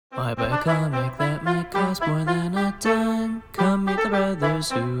Why buy a comic that might cost more than a dime? Come meet the brothers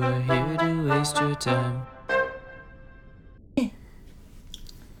who are here to waste your time. Yeah.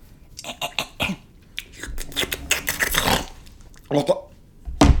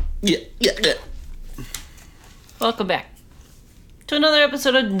 Welcome back to another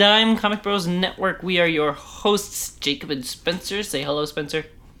episode of Dime Comic Bros Network. We are your hosts, Jacob and Spencer. Say hello, Spencer.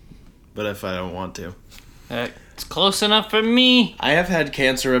 But if I don't want to. It's close enough for me. I have had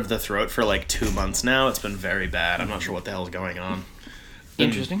cancer of the throat for like 2 months now. It's been very bad. I'm not sure what the hell is going on.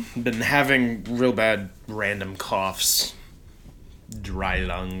 Interesting. Been having real bad random coughs. Dry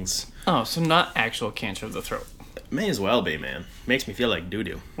lungs. Oh, so not actual cancer of the throat. May as well be, man. Makes me feel like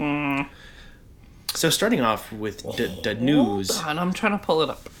doo-doo. So starting off with the news. Hold on, I'm trying to pull it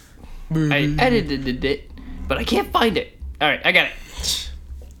up. I edited it, but I can't find it. Alright, I got it.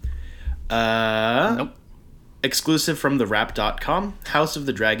 Nope. Exclusive from TheWrap.com, House of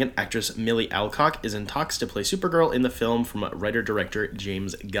the Dragon actress Millie Alcock is in talks to play Supergirl in the film from writer-director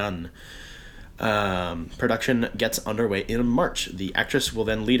James Gunn. Production gets underway in March. The actress will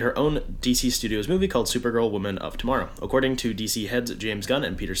then lead her own DC Studios movie called Supergirl Woman of Tomorrow. According to DC heads James Gunn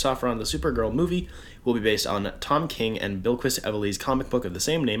and Peter Safran, the Supergirl movie will be based on Tom King and Bilquis Evely's comic book of the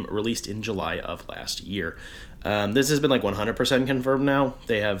same name, released in July of last year. This has been like 100% confirmed now.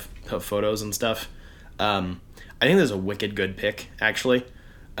 They have photos and stuff. I think there's a wicked good pick, actually.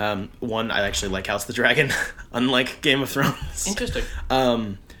 One, I actually like House of the Dragon, unlike Game of Thrones. Interesting.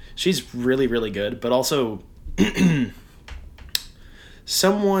 She's really, really good, but also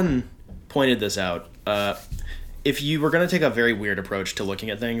someone pointed this out. If you were going to take a very weird approach to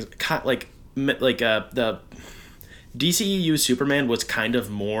looking at things, the DCEU Superman was kind of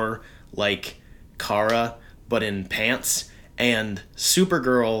more like Kara, but in pants, and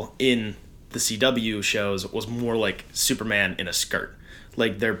Supergirl in the CW shows was more like Superman in a skirt.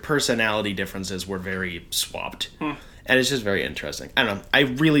 Like, their personality differences were very swapped. And it's just very interesting. I don't know. I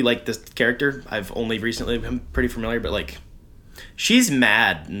really like this character. I've only recently become pretty familiar, but, like, she's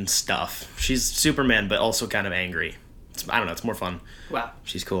mad and stuff. She's Superman, but also kind of angry. I don't know. It's more fun. Wow.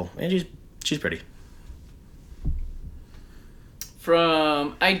 She's cool. And she's pretty.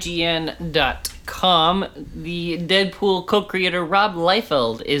 From IGN.com, the Deadpool co-creator Rob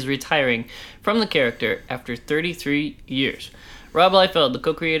Liefeld is retiring from the character after 33 years. Rob Liefeld, the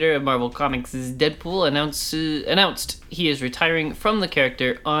co-creator of Marvel Comics' Deadpool, announced he is retiring from the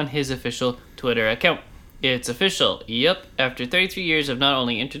character on his official Twitter account. It's official, yep. After 33 years of not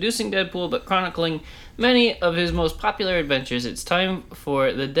only introducing Deadpool, but chronicling many of his most popular adventures, it's time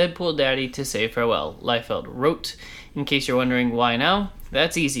for the Deadpool daddy to say farewell, Liefeld wrote. In case you're wondering why now,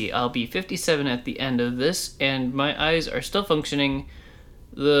 that's easy. I'll be 57 at the end of this, and my eyes are still functioning.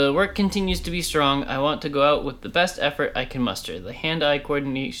 The work continues to be strong. I want to go out with the best effort I can muster. The hand-eye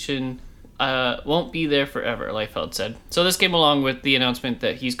coordination won't be there forever, Liefeld said. So this came along with the announcement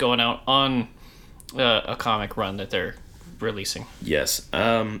that he's going out on a comic run that they're releasing. Yes.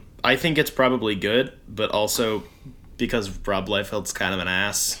 I think it's probably good, but also because Rob Liefeld's kind of an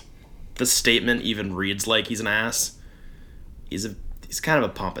ass, the statement even reads like he's an ass. He's kind of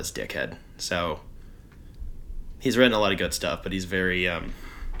a pompous dickhead. So he's written a lot of good stuff, but he's very I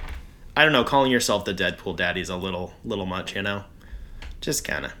don't know, calling yourself the Deadpool daddy is a little much, you know? Just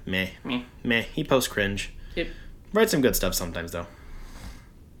kind of meh. He posts cringe. Yep. Writes some good stuff sometimes, though.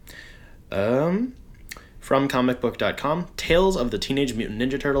 From comicbook.com, Tales of the Teenage Mutant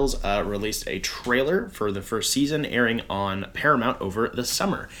Ninja Turtles released a trailer for the first season, airing on Paramount over the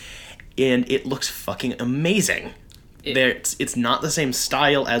summer. And it looks fucking amazing. It's not the same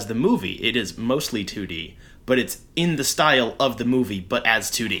style as the movie. It is mostly 2D, but it's in the style of the movie, but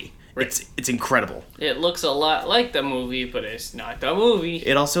as 2D. Right. It's incredible. It looks a lot like the movie, but it's not the movie.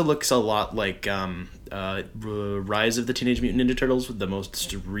 It also looks a lot like Rise of the Teenage Mutant Ninja Turtles, the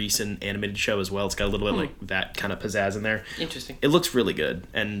most recent animated show as well. It's got a little bit like that kind of pizzazz in there. Interesting. It looks really good,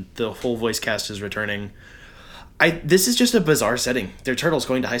 and the whole voice cast is returning. This is just a bizarre setting. They're turtles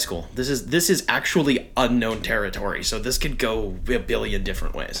going to high school. This is actually unknown territory, so this could go a billion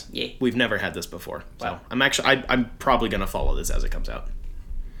different ways. Yeah. We've never had this before. Wow. So I'm probably gonna follow this as it comes out.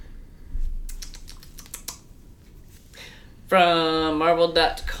 From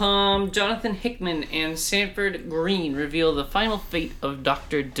Marvel.com, Jonathan Hickman and Sanford Green reveal the final fate of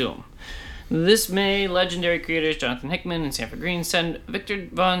Doctor Doom. This May, legendary creators Jonathan Hickman and Sanford Green send Victor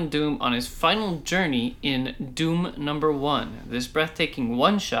Von Doom on his final journey in Doom Number 1. This breathtaking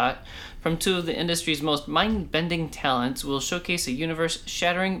one-shot from two of the industry's most mind-bending talents will showcase a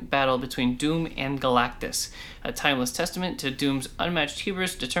universe-shattering battle between Doom and Galactus. A timeless testament to Doom's unmatched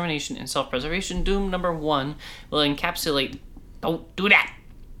hubris, determination, and self-preservation, Doom Number 1 will encapsulate... Don't do that!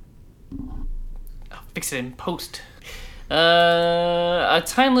 Fix it in post. A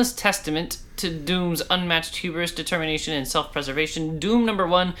timeless testament to Doom's unmatched hubris, determination, and self-preservation, Doom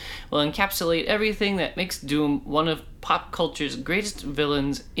 #1 will encapsulate everything that makes Doom one of pop culture's greatest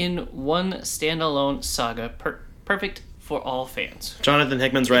villains in one standalone saga, perfect for all fans. Jonathan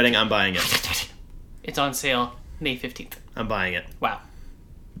Hickman's writing, I'm buying it. It's on sale May 15th. I'm buying it. Wow.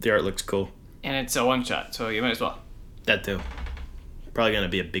 The art looks cool. And it's a one-shot, so you might as well. That too. Probably gonna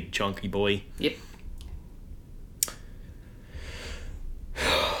be a big chunky boy. Yep.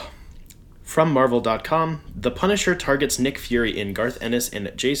 From Marvel.com, The Punisher targets Nick Fury in Garth Ennis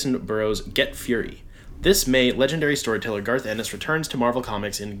and Jason Burrows' Get Fury. This May, legendary storyteller Garth Ennis returns to Marvel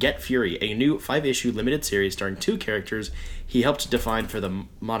Comics in Get Fury, a new 5-issue limited series starring 2 characters he helped define for the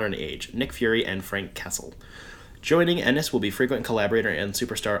modern age, Nick Fury and Frank Castle. Joining Ennis will be frequent collaborator and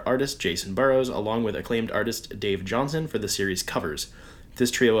superstar artist Jason Burrows, along with acclaimed artist Dave Johnson for the series covers. This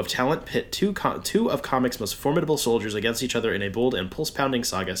trio of talent pit two of comics' most formidable soldiers against each other in a bold and pulse-pounding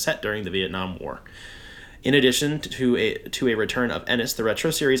saga set during the Vietnam War. In addition to a return of Ennis, the Retro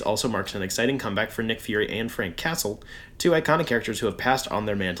series also marks an exciting comeback for Nick Fury and Frank Castle, 2 iconic characters who have passed on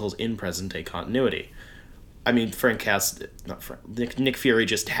their mantles in present-day continuity. I mean, Nick Fury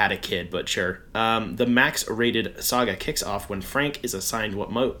just had a kid, but sure. The max-rated saga kicks off when Frank is assigned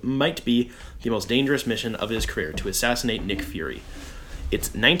what might be the most dangerous mission of his career, to assassinate Nick Fury. It's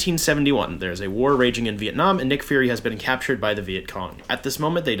 1971. There's a war raging in Vietnam, and Nick Fury has been captured by the Viet Cong. At this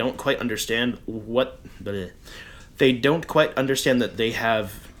moment, they don't quite understand that they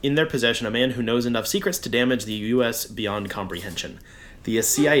have in their possession a man who knows enough secrets to damage the U.S. beyond comprehension. The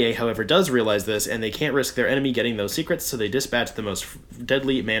CIA, however, does realize this, and they can't risk their enemy getting those secrets, so they dispatch the most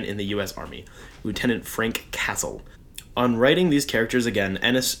deadly man in the U.S. Army, Lieutenant Frank Castle. On writing these characters again,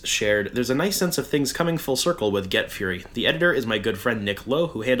 Ennis shared, "There's a nice sense of things coming full circle with Get Fury. The editor is my good friend Nick Lowe,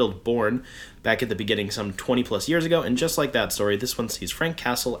 who handled Bourne back at the beginning some 20-plus years ago, and just like that story, this one sees Frank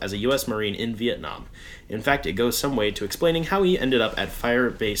Castle as a U.S. Marine in Vietnam. In fact, it goes some way to explaining how he ended up at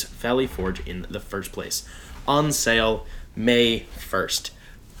Firebase Valley Forge in the first place." On sale May 1st.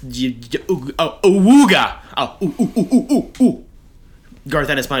 Wooga! Garth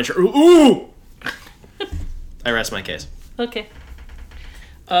Ennis Punisher. Ooh! I rest my case. Okay.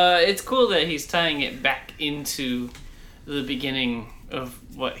 It's cool that he's tying it back into the beginning of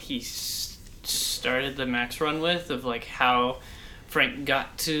what he started the Max run with, of like how Frank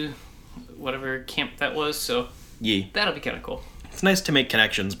got to whatever camp that was, so Yeah. that'll be kind of cool. It's nice to make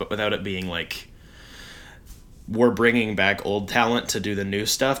connections, but without it being like we're bringing back old talent to do the new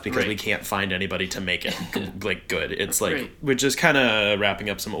stuff because we can't find anybody to make it like good. It's like we're just kind of wrapping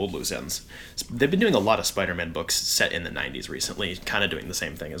up some old loose ends. They've been doing a lot of Spider-Man books set in the 90s recently, kind of doing the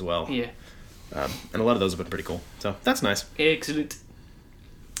same thing as well. Yeah. And a lot of those have been pretty cool. So that's nice. Excellent.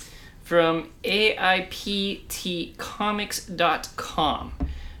 From AIPTcomics.com.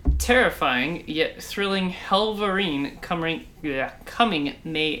 Terrifying yet thrilling Hellverine coming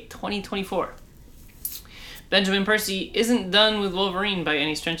May 2024. Benjamin Percy isn't done with Wolverine by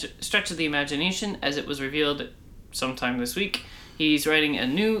any stretch of the imagination, as it was revealed sometime this week. He's writing a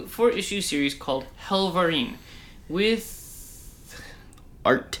new 4-issue series called Hellverine with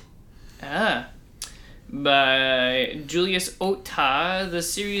art by Julius Ota. The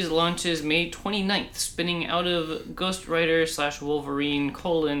series launches May 29th, spinning out of Ghost Rider / Wolverine :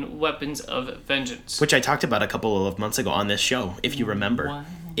 Weapons of Vengeance, which I talked about a couple of months ago on this show, if you remember. Wow.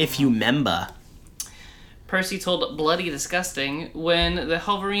 If you remember. Percy told Bloody Disgusting, when the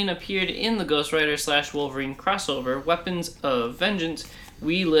Hellverine appeared in the Ghost Rider / Wolverine crossover, Weapons of Vengeance,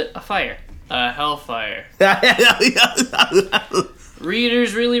 we lit a fire. A hellfire.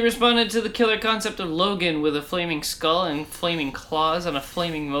 Readers really responded to the killer concept of Logan with a flaming skull and flaming claws on a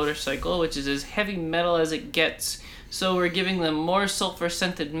flaming motorcycle, which is as heavy metal as it gets. So we're giving them more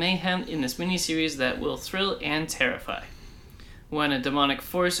sulfur-scented mayhem in this miniseries that will thrill and terrify. When a demonic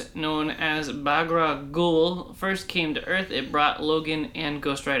force known as Bagra Ghul first came to Earth, it brought Logan and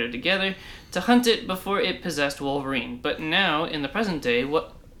Ghost Rider together to hunt it before it possessed Wolverine. But now, in the present day,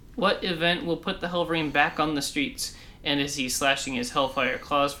 what event will put the Hellverine back on the streets? And is he slashing his hellfire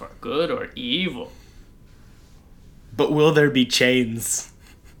claws for good or evil? But will there be chains?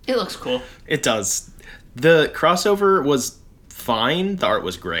 It looks cool. It does. The crossover was fine. The art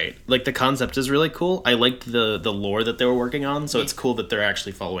was great. Like, the concept is really cool. I liked the lore that they were working on, so it's cool that they're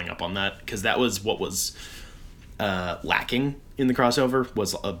actually following up on that, because that was what was lacking in the crossover,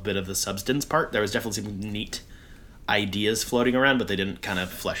 was a bit of the substance part. There was definitely some neat ideas floating around, but they didn't kind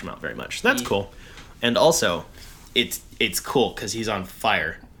of flesh them out very much. So that's cool. And also, it's cool because he's on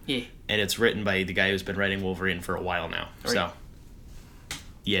fire. Yeah. And it's written by the guy who's been writing Wolverine for a while now. Right. So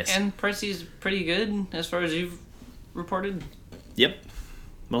Yes. And Percy's pretty good as far as you've reported. Yep.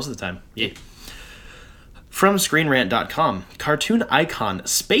 Most of the time. Yeah. From ScreenRant.com, cartoon icon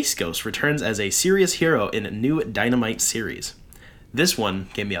Space Ghost returns as a serious hero in a new Dynamite series. This one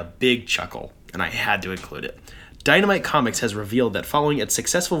gave me a big chuckle, and I had to include it. Dynamite Comics has revealed that following its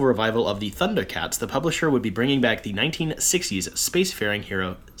successful revival of the Thundercats, the publisher would be bringing back the 1960s spacefaring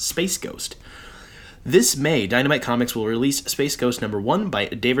hero Space Ghost. This May, Dynamite Comics will release Space Ghost #1 by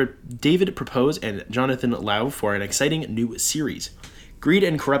David Propose and Jonathan Lau for an exciting new series. Greed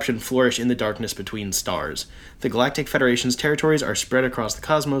and corruption flourish in the darkness between stars. The Galactic Federation's territories are spread across the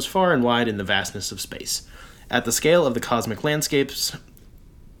cosmos far and wide in the vastness of space. At the scale of the cosmic landscapes,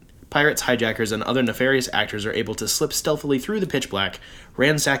 pirates, hijackers, and other nefarious actors are able to slip stealthily through the pitch black,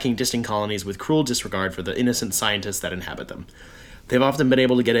 ransacking distant colonies with cruel disregard for the innocent scientists that inhabit them. They've often been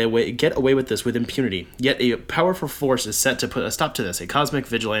able to get away with this with impunity, yet a powerful force is set to put a stop to this, a cosmic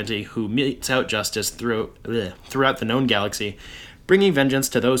vigilante who metes out justice throughout the known galaxy, bringing vengeance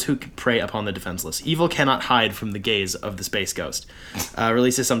to those who prey upon the defenseless. Evil cannot hide from the gaze of the Space Ghost.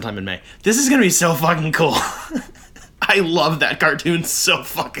 Releases sometime in May. This is going to be so fucking cool. I love that cartoon so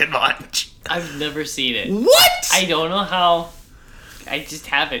fucking much. I've never seen it. What? I don't know how. I just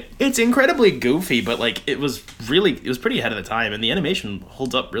haven't. It's incredibly goofy, but like it was pretty ahead of the time, and the animation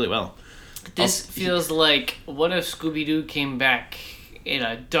holds up really well. This feels like what if Scooby-Doo came back in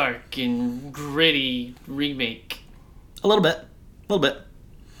a dark and gritty remake. A little bit.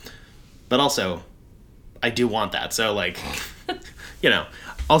 But also, I do want that, so like, you know.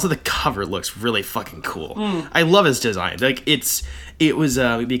 Also, the cover looks really fucking cool. I love his design. Like, because it was,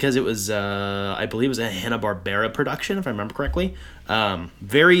 I believe it was a Hanna-Barbera production, if I remember correctly.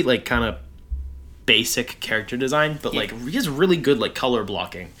 Very, like, kind of basic character design, but, like, he has really good, like, color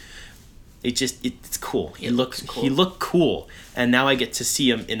blocking. It's cool. He looked cool. And now I get to see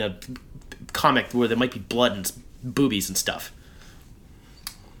him in a comic where there might be blood and boobies and stuff.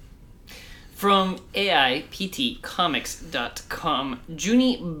 From AIPTcomics.com,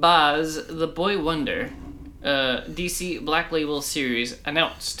 Junie Ba's The Boy Wonder, DC Black Label series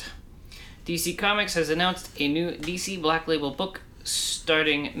announced. DC Comics has announced a new DC Black Label book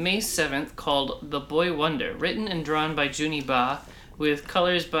starting May 7th called The Boy Wonder, written and drawn by Junie Ba, with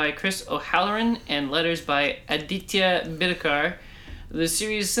colors by Chris O'Halloran and letters by Aditya Bidikar. The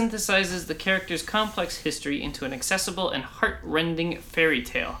series synthesizes the character's complex history into an accessible and heart-rending fairy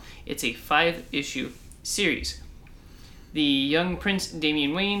tale. It's a 5-issue series. The young Prince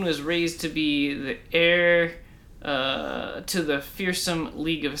Damian Wayne was raised to be the heir to the fearsome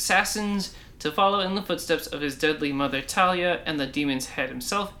League of Assassins, to follow in the footsteps of his deadly mother Talia and the demon's head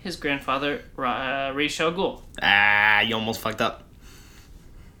himself, his grandfather Ra's al Ghul. You almost fucked up.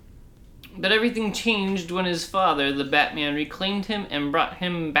 But everything changed when his father, the Batman, reclaimed him and brought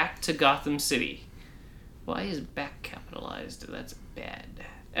him back to Gotham City. Why is back capitalized? That's bad.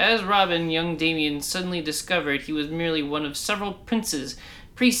 As Robin, young Damian suddenly discovered he was merely one of several princes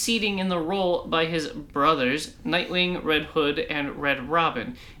preceding in the role by his brothers, Nightwing, Red Hood, and Red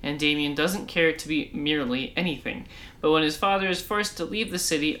Robin, and Damian doesn't care to be merely anything. But when his father is forced to leave the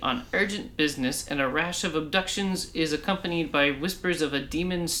city on urgent business and a rash of abductions is accompanied by whispers of a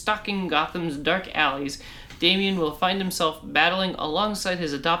demon stalking Gotham's dark alleys, Damian will find himself battling alongside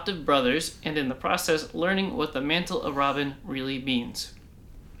his adoptive brothers and in the process learning what the mantle of Robin really means.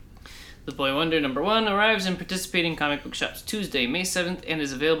 The Boy Wonder #1 arrives in participating comic book shops Tuesday, May 7th, and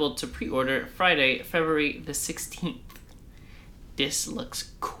is available to pre-order Friday, February the 16th. This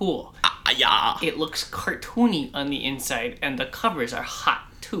looks cool. Yeah. It looks cartoony on the inside, and the covers are hot,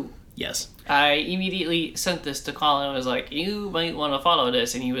 too. Yes. I immediately sent this to Colin and was like, you might want to follow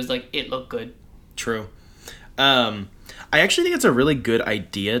this, and he was like, it looked good. True. I actually think it's a really good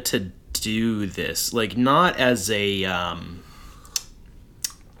idea to do this. Like, not as a...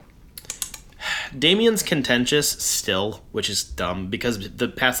 Damian's contentious still, which is dumb, because the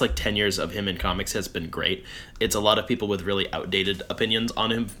past, 10 years of him in comics has been great. It's a lot of people with really outdated opinions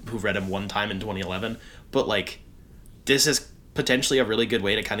on him who've read him one time in 2011. But, this is potentially a really good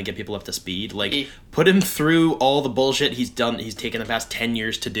way to kind of get people up to speed. Put him through all the bullshit he's taken the past 10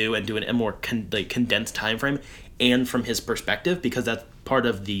 years to do, and do it in a more condensed time frame, and from his perspective, because that's part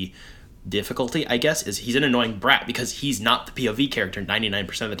of the difficulty, I guess, is he's an annoying brat because he's not the POV character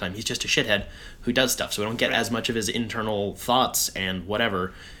 99% of the time. He's just a shithead who does stuff, so we don't get as much of his internal thoughts and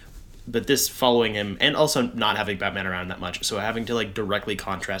whatever. But this following him, and also not having Batman around that much, so having to directly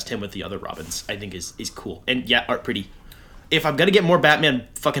contrast him with the other Robins, I think is cool. And yeah, art pretty. If I'm gonna get more Batman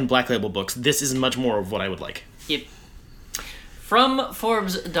fucking Black Label books, this is much more of what I would like. Yep. From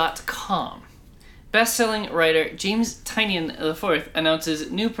Forbes.com. Best-selling writer James Tynion IV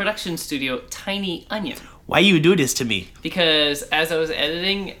announces new production studio, Tiny Onion. Why you do this to me? Because as I was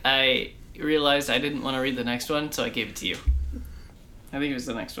editing, I realized I didn't want to read the next one, so I gave it to you. I think it was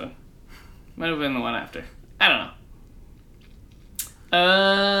the next one. Might have been the one after. I don't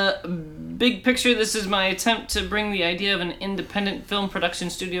know. Big picture, this is my attempt to bring the idea of an independent film production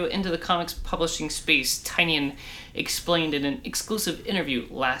studio into the comics publishing space, Tynion explained in an exclusive interview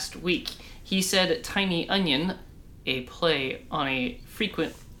last week. He said Tiny Onion, a play on a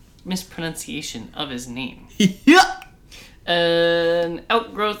frequent mispronunciation of his name. Yeah. An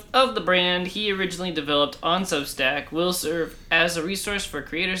outgrowth of the brand he originally developed on Substack, will serve as a resource for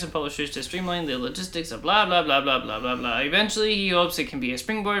creators and publishers to streamline the logistics of blah blah blah blah blah blah blah. Eventually, he hopes it can be a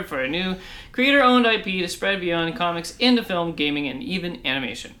springboard for a new creator-owned IP to spread beyond comics into film, gaming, and even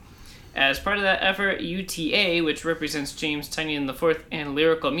animation. As part of that effort, UTA, which represents James Tynion IV and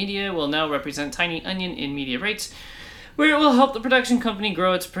Lyrical Media, will now represent Tiny Onion in media rights, where it will help the production company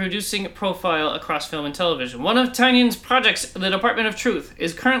grow its producing profile across film and television. One of Tynion's projects, the Department of Truth,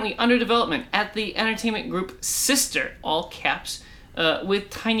 is currently under development at the entertainment group Sister, all caps, with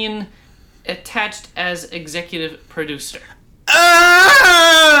Tynion attached as executive producer.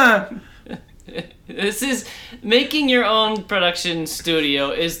 This is making your own production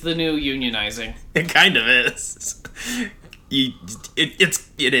studio is the new unionizing. It kind of is. It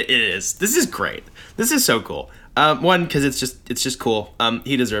is. This is great. This is so cool. One, because it's just cool.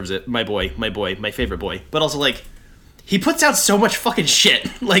 He deserves it. My boy, my favorite boy. But also, like, he puts out so much fucking shit.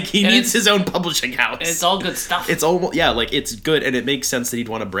 Like, he needs his own publishing house. It's all good stuff. It's all, yeah, like, it's good, and it makes sense that he'd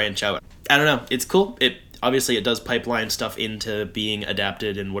want to branch out. I don't know. It's cool. Obviously, it does pipeline stuff into being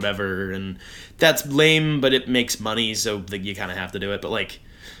adapted and whatever, and that's lame, but it makes money, so like, you kind of have to do it. But like,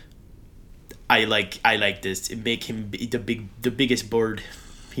 I like this. It make him the biggest bird.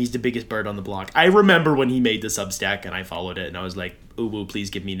 He's the biggest bird on the block. I remember when he made the Substack, and I followed it, and I was like, "Ooh, please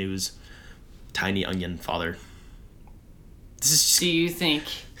give me news." Tiny Onion, father. This is. Do you think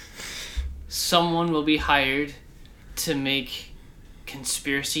someone will be hired to make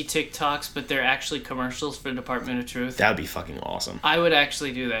conspiracy TikToks, but they're actually commercials for Department of Truth? That would be fucking awesome. I would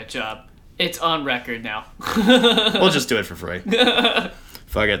actually do that job. It's on record now. We'll just do it for free.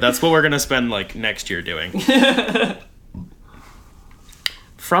 Fuck it. That's what we're gonna spend like next year doing.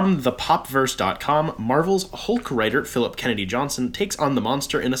 From thepopverse.com, Marvel's Hulk writer Philip Kennedy Johnson takes on the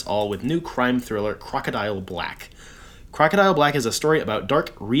monster in us all with new crime thriller Crocodile Black. Crocodile Black is a story about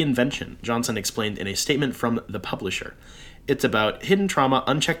dark reinvention, Johnson explained in a statement from the publisher. It's about hidden trauma,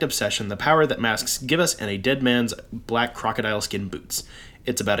 unchecked obsession, the power that masks give us, and a dead man's black crocodile skin boots.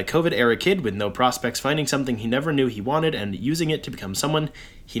 It's about a COVID-era kid with no prospects finding something he never knew he wanted and using it to become someone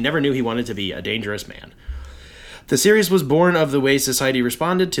he never knew he wanted to be, a dangerous man. The series was born of the way society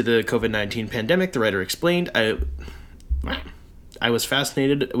responded to the COVID-19 pandemic, the writer explained. I was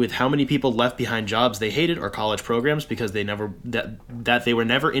fascinated with how many people left behind jobs they hated or college programs because they were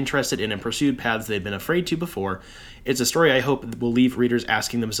never interested in and pursued paths they'd been afraid to before. It's a story I hope will leave readers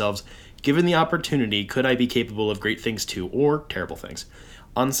asking themselves, given the opportunity, could I be capable of great things too, or terrible things?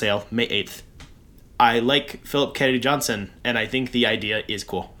 On sale, May 8th. I like Philip Kennedy Johnson, and I think the idea is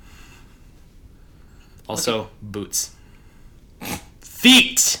cool. Also, okay. Boots.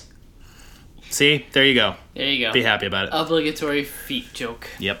 Feet! See? There you go. There you go. Be happy about it. Obligatory feet joke.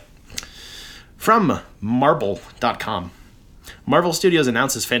 Yep. From Marvel.com. Marvel Studios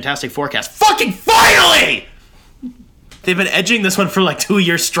announces Fantastic Forecast. Fucking finally! They've been edging this one for like 2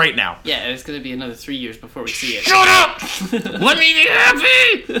 years straight now. Yeah, it's going to be another 3 years before we see it. Shut up! Let me be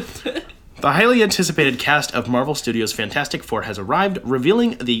happy! The highly anticipated cast of Marvel Studios' Fantastic Four has arrived,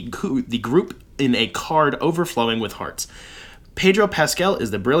 revealing the group in a card overflowing with hearts. Pedro Pascal is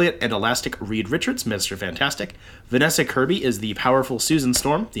the brilliant and elastic Reed Richards, Mr. Fantastic. Vanessa Kirby is the powerful Susan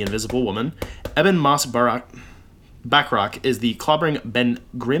Storm, the Invisible Woman. Eben Bachrach is the clobbering Ben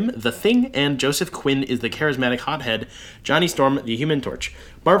Grimm, the Thing, and Joseph Quinn is the charismatic hothead Johnny Storm, the Human Torch.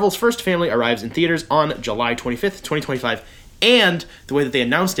 Marvel's first family arrives in theaters on July 25th, 2025, and the way that they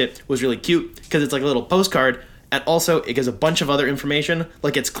announced it was really cute, because it's like a little postcard, and also it gives a bunch of other information,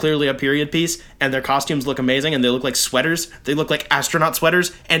 like it's clearly a period piece, and their costumes look amazing, and they look like sweaters. They look like astronaut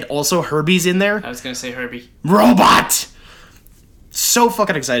sweaters, and also Herbie's in there. I was going to say Herbie. Robot! So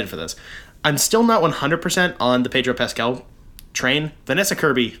fucking excited for this. I'm still not 100% on the Pedro Pascal train. Vanessa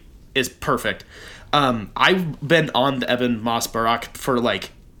Kirby is perfect. I've been on the Eben Bachrach for like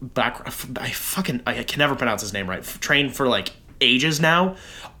I can never pronounce his name right. Train for like ages now.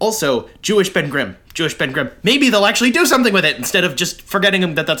 Also, Jewish Ben Grimm. Maybe they'll actually do something with it instead of just forgetting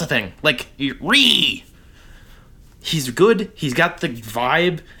him that that's a thing. Like he's good. He's got the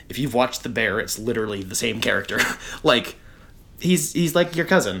vibe. If you've watched The Bear, it's literally the same character. Like, he's like your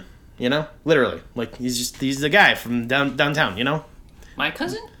cousin, you know? Literally. Like, he's the guy from downtown, you know? My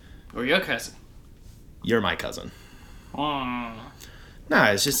cousin? Or your cousin? You're my cousin. Oh.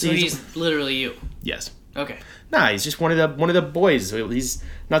 Nah, it's just... So he's literally you? Yes. Okay. Nah, he's just one of the boys. He's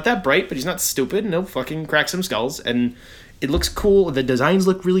not that bright, but he's not stupid. No, fucking crack some skulls. And it looks cool. The designs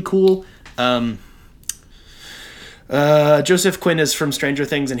look really cool. Joseph Quinn is from Stranger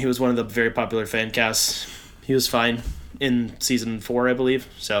Things, and he was one of the very popular fan casts. He was fine in season 4, I believe.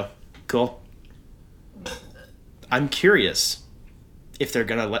 So, cool. I'm curious if they're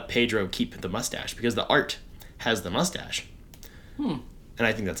going to let Pedro keep the mustache, because the art has the mustache. And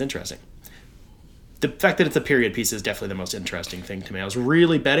I think that's interesting. The fact that it's a period piece is definitely the most interesting thing to me. I was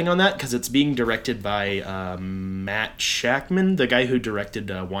really betting on that because it's being directed by Matt Shackman, the guy who directed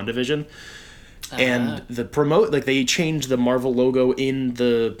WandaVision. And they changed the Marvel logo in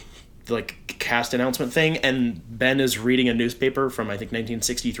the cast announcement thing, and Ben is reading a newspaper from, I think,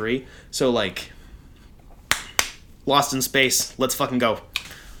 1963. So, like, Lost in Space, let's fucking go.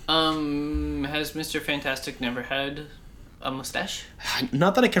 Has Mr. Fantastic never had a mustache?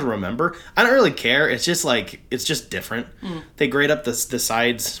 Not that I can remember. I don't really care. It's just it's just different. They grade up the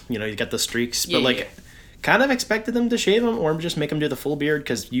sides. You know, you got the streaks, but kind of expected them to shave them or just make them do the full beard,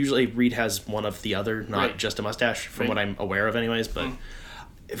 because usually Reed has one of the other, not just a mustache, from what I'm aware of, anyways. But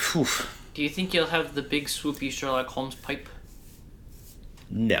do you think you'll have the big swoopy Sherlock Holmes pipe?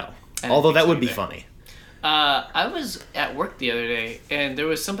 No, although that would be funny. I was at work the other day, and there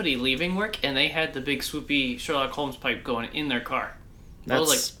was somebody leaving work, and they had the big swoopy Sherlock Holmes pipe going in their car. I was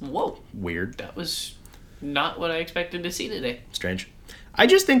like, whoa. Weird. That was not what I expected to see today. Strange. I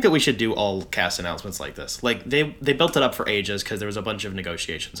just think that we should do all cast announcements like this. Like, they built it up for ages because there was a bunch of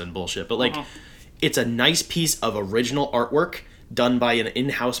negotiations and bullshit, but, like, it's a nice piece of original artwork done by an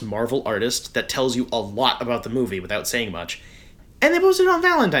in-house Marvel artist that tells you a lot about the movie without saying much. And they posted it on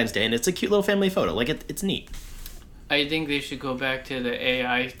Valentine's Day, and it's a cute little family photo. Like, it's neat. I think they should go back to the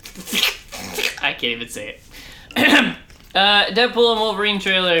AI. I can't even say it. Deadpool and Wolverine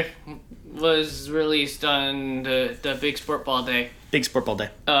trailer was released on the Big Sport Ball Day. Big Sport Ball Day.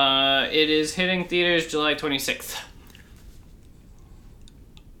 It is hitting theaters July 26th.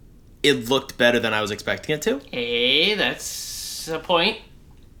 It looked better than I was expecting it to. Hey, that's a point.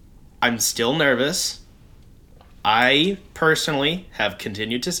 I'm still nervous. I personally have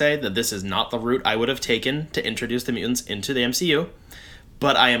continued to say that this is not the route I would have taken to introduce the mutants into the MCU,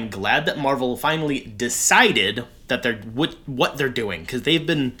 but I am glad that Marvel finally decided that what they're doing, because they've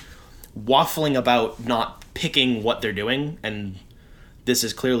been waffling about not picking what they're doing, and this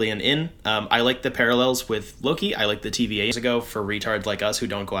is clearly an in. I like the parallels with Loki. I like the TVA ago for retards like us who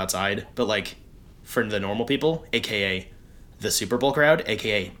don't go outside, but like for the normal people, aka the Super Bowl crowd,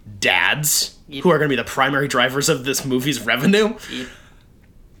 aka dads, who are going to be the primary drivers of this movie's revenue.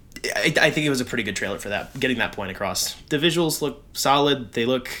 I think it was a pretty good trailer for that, getting that point across. The visuals look solid. They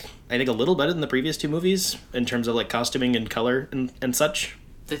look, I think, a little better than the previous two movies in terms of like costuming and color and such.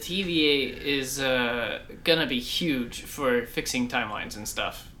 The TVA is gonna be huge for fixing timelines and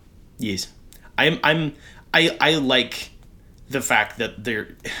stuff. Yes, I like the fact that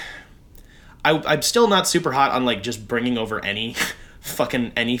they're. I'm still not super hot on like just bringing over any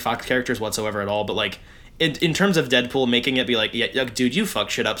Fox characters whatsoever at all, but like in terms of Deadpool, making it be like, yeah, dude, you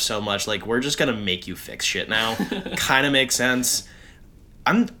fuck shit up so much, like we're just gonna make you fix shit now. Kind of makes sense.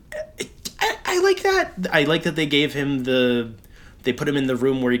 I like that. I like that they gave him they put him in the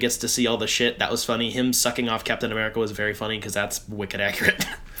room where he gets to see all the shit. That was funny. Him sucking off Captain America was very funny because that's wicked accurate.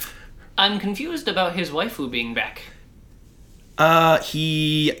 I'm confused about his waifu being back.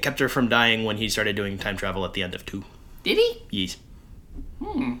 He kept her from dying when he started doing time travel at the end of 2. Did he? Yes.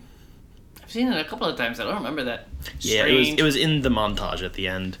 I've seen it a couple of times. I don't remember that. Yeah, it was in the montage at the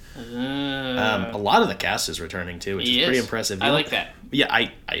end. A lot of the cast is returning too, which is pretty impressive. I like that. Yeah,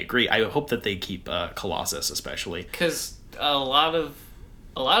 I agree. I hope that they keep Colossus especially, because a lot of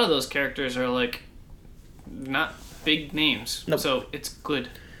those characters are like not big names. Nope. So it's good,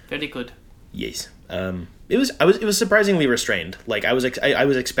 very good. Yes. It was surprisingly restrained. Like I was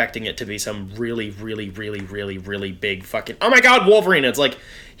expecting it to be some really big fucking, oh my god, Wolverine. It's like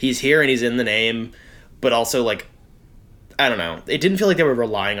he's here and he's in the name, but also like I don't know. It didn't feel like they were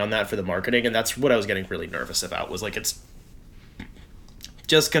relying on that for the marketing, and that's what I was getting really nervous about. Was like it's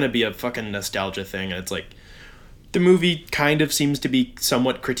just gonna be a fucking nostalgia thing, and it's like the movie kind of seems to be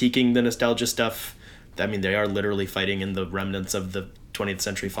somewhat critiquing the nostalgia stuff. I mean, they are literally fighting in the remnants of the 20th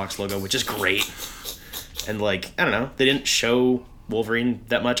Century Fox logo, which is great. And, like, I don't know, they didn't show Wolverine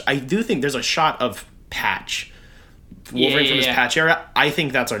that much. I do think there's a shot of Patch Wolverine from his yeah. Patch era, I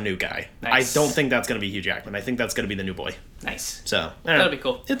think that's our new guy. Nice. I don't think that's going to be Hugh Jackman. I think that's going to be the new boy. Nice. So, That'll be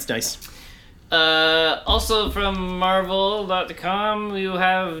cool. It's nice. Also from Marvel.com, you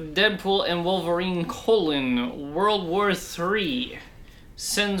have Deadpool and Wolverine: World War III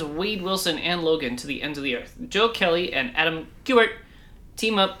sends Wade Wilson and Logan to the ends of the earth. Joe Kelly and Adam Kubert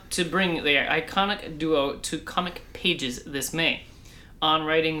team up to bring their iconic duo to comic pages this May. On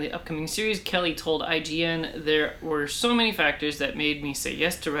writing the upcoming series, Kelly told IGN, "There were so many factors that made me say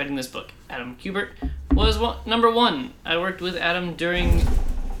yes to writing this book. Adam Kubert was number one. I worked with Adam during..."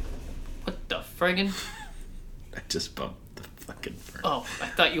 What the friggin'? I just bumped the fucking bird. Oh, I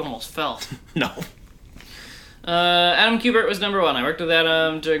thought you almost fell. No. Adam Kubert was number one. I worked with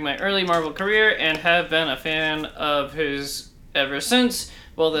Adam during my early Marvel career and have been a fan of his ever since,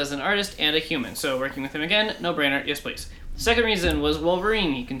 both as an artist and a human. So working with him again, no brainer, yes please. Second reason was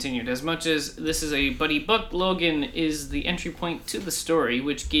Wolverine, he continued. As much as this is a buddy book, Logan is the entry point to the story,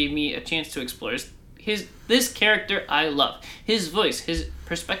 which gave me a chance to explore this character I love. His voice, his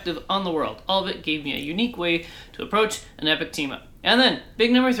perspective on the world, all of it gave me a unique way to approach an epic team-up. And then,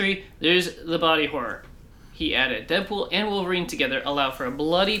 big number 3, there's the body horror. He added Deadpool and Wolverine together allow for a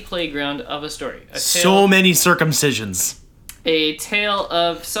bloody playground of a story. So many circumcisions. A tale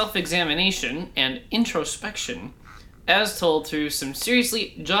of self-examination and introspection, as told through some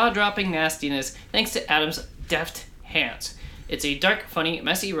seriously jaw-dropping nastiness thanks to Adam's deft hands. It's a dark, funny,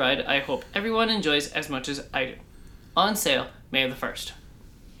 messy ride I hope everyone enjoys as much as I do. On sale, May the 1st.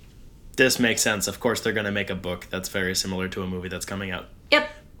 This makes sense. Of course, they're going to make a book that's very similar to a movie that's coming out. Yep.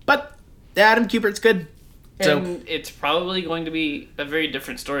 But Adam Kubert's good. And it's probably going to be a very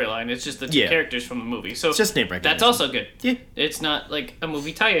different storyline. It's just the two characters from the movie. So it's just name recognition. That's also good. Yeah. It's not like a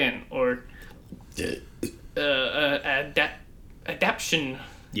movie tie-in or adaptation.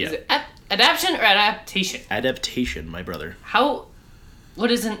 Yeah. Is it adaptation or adaptation? Adaptation, my brother.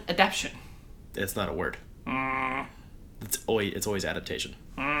 What is an adaptation? It's not a word. It's always adaptation.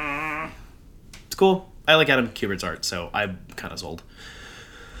 It's cool. I like Adam Kubert's art, so I'm kind of sold.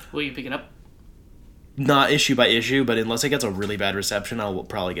 Will you pick it up? Not issue by issue, but unless it gets a really bad reception, I'll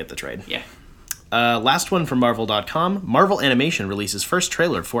probably get the trade. Yeah. Last one from Marvel.com. Marvel Animation releases first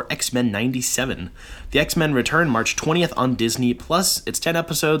trailer for X-Men 97. The X-Men return March 20th on Disney+. It's 10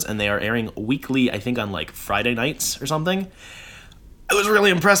 episodes, and they are airing weekly, I think on like Friday nights or something. I was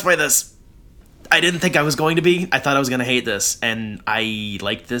really impressed by this. I didn't think I was going to be. I thought I was going to hate this, and I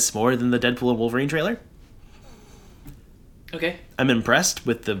liked this more than the Deadpool and Wolverine trailer. Okay. I'm impressed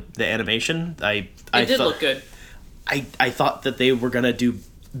with the animation. It did look good. I thought that they were going to do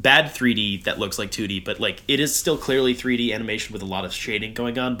bad 3D that looks like 2D, but like it is still clearly 3D animation with a lot of shading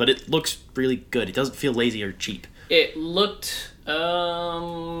going on, but it looks really good. It doesn't feel lazy or cheap. It looked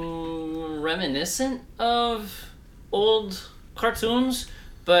reminiscent of old cartoons,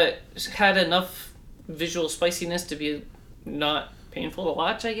 but had enough visual spiciness to be not painful to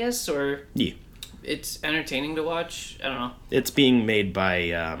watch, I guess, or yeah. It's entertaining to watch. I don't know. It's being made by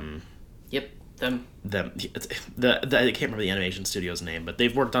them. I can't remember the animation studio's name, but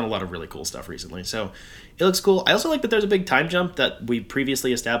they've worked on a lot of really cool stuff recently. So it looks cool. I also like that there's a big time jump that we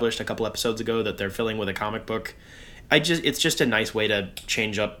previously established a couple episodes ago that they're filling with a comic book. It's just a nice way to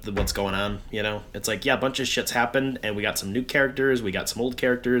change up what's going on, you know? It's like, yeah, a bunch of shit's happened, and we got some new characters, we got some old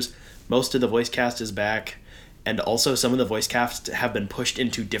characters, most of the voice cast is back, and also some of the voice cast have been pushed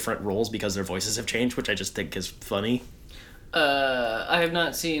into different roles because their voices have changed, which I just think is funny. I have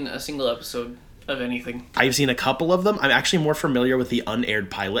not seen a single episode of anything. I've seen a couple of them. I'm actually more familiar with the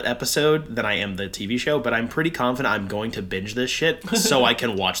unaired pilot episode than I am the TV show, but I'm pretty confident I'm going to binge this shit so I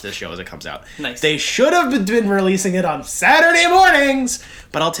can watch this show as it comes out. Nice. They should have been releasing it on Saturday mornings,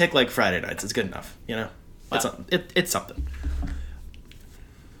 but I'll take like Friday nights. It's good enough, you know? Wow. It's something.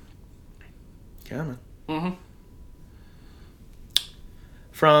 Come on. Mm-hmm.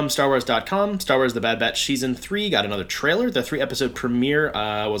 From StarWars.com, Star Wars The Bad Batch Season 3 got another trailer. The 3-episode premiere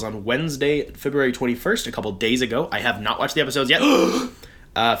was on Wednesday, February 21st, a couple days ago. I have not watched the episodes yet.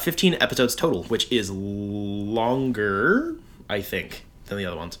 15 episodes total, which is longer, I think, than the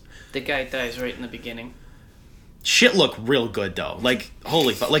other ones. The guy dies right in the beginning. Shit look real good, though. Like,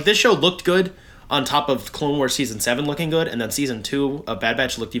 holy fuck. Like, this show looked good on top of Clone Wars Season 7 looking good, and then Season 2 of Bad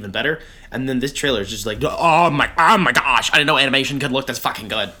Batch looked even better, and then this trailer is just like, oh my gosh, I didn't know animation could look this fucking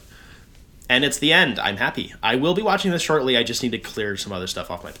good. And it's the end. I'm happy. I will be watching this shortly, I just need to clear some other stuff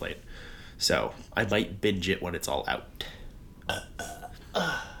off my plate. So, I might binge it when it's all out.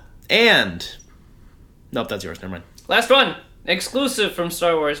 And... Nope, that's yours, never mind. Last one! Exclusive from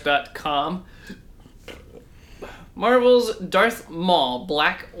StarWars.com. Marvel's Darth Maul,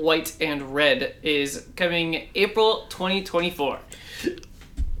 Black, White, and Red is coming April 2024.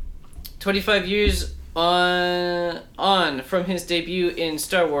 25 years on from his debut in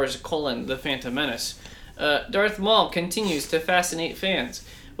Star Wars: The Phantom Menace. Darth Maul continues to fascinate fans.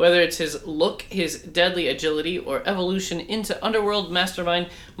 Whether it's his look, his deadly agility, or evolution into underworld mastermind,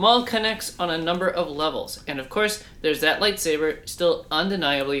 Maul connects on a number of levels. And of course, there's that lightsaber, still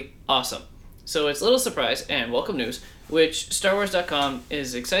undeniably awesome. So it's little surprise and welcome news, which StarWars.com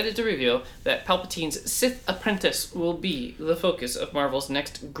is excited to reveal that Palpatine's Sith apprentice will be the focus of Marvel's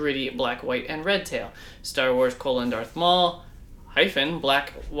next gritty black, white, and red tale. Star Wars: Darth Maul -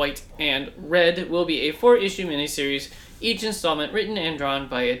 Black, White, and Red will be a 4-issue miniseries, each installment written and drawn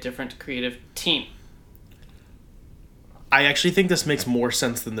by a different creative team. I actually think this makes more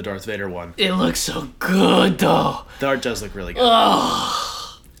sense than the Darth Vader one. It looks so good, though. The art does look really good.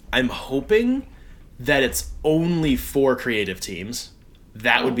 Oh. I'm hoping that it's only 4 creative teams.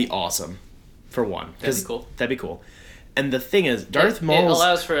 That would be awesome, for one. That'd be cool. That'd be cool. And the thing is, Darth Maul... It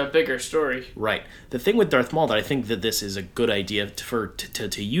allows for a bigger story. Right. The thing with Darth Maul that I think that this is a good idea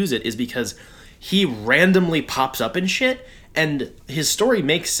to use it is because he randomly pops up in shit, and his story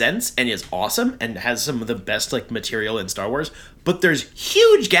makes sense and is awesome and has some of the best material in Star Wars, but there's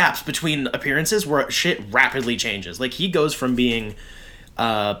huge gaps between appearances where shit rapidly changes. He goes from being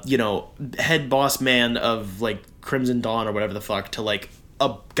head boss man of Crimson Dawn or whatever the fuck to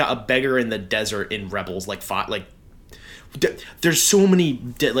a beggar in the desert in Rebels. There's so many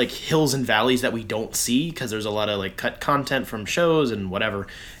hills and valleys that we don't see because there's a lot of cut content from shows and whatever,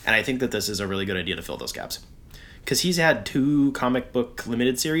 and I think that this is a really good idea to fill those gaps because he's had 2 comic book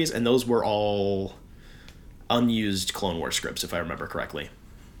limited series and those were all unused Clone Wars scripts if I remember correctly.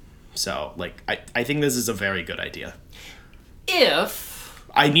 So I think this is a very good idea. If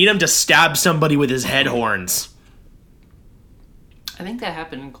I need him to stab somebody with his head horns. I think that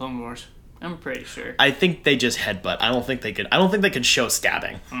happened in Clone Wars. I'm pretty sure. I think they just headbutt. I don't think they could show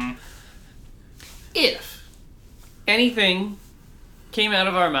stabbing. If anything came out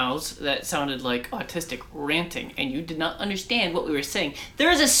of our mouths that sounded like autistic ranting and you did not understand what we were saying,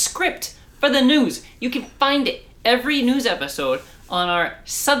 there is a script for the news. You can find it every news episode on our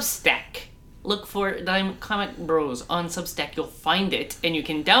Substack. Look for Dime Comic Bros on Substack. You'll find it, and you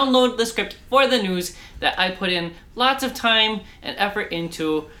can download the script for the news that I put in lots of time and effort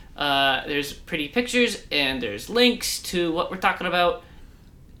into. There's pretty pictures, and there's links to what we're talking about.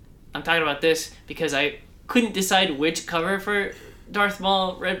 I'm talking about this because I couldn't decide which cover for Darth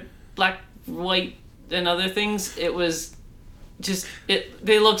Maul, red, black, white, and other things. It was just,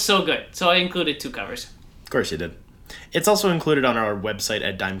 they look so good, so I included 2 covers. Of course you did. It's also included on our website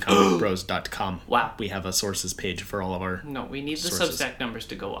at dimecomicbros.com. Wow. We have a sources page for all of our No, we need the sources. Substack numbers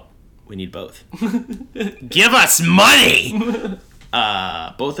to go up. We need both. Give us money!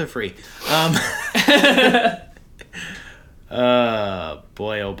 Both are free.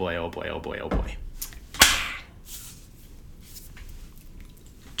 Boy, oh boy, oh boy, oh boy, oh boy.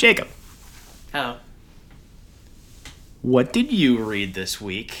 Jacob. Oh. What did you read this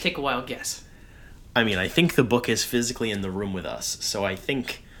week? Take a wild guess. I mean, I think the book is physically in the room with us, so I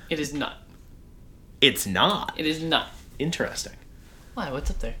think... It is not. It's not? It is not. Interesting. Why? What's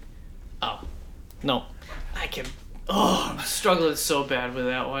up there? Oh. No. I'm struggling so bad with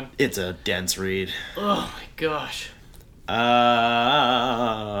that one. It's a dense read. Oh my gosh.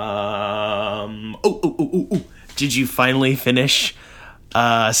 Did you finally finish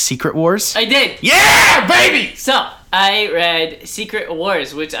Secret Wars? I did. Yeah, baby! So, I read Secret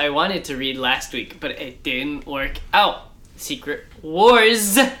Wars, which I wanted to read last week, but it didn't work out. Secret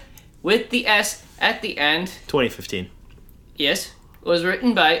Wars, with the S at the end. 2015. Yes. Was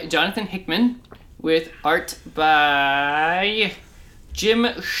written by Jonathan Hickman, with art by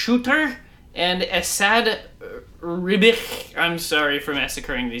Jim Shooter and Asad Ribic. I'm sorry for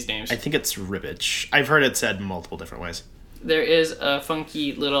massacring these names. I think it's Ribbich. I've heard it said multiple different ways. There is a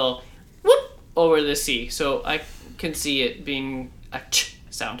funky little whoop over the C, so I can see it being a ch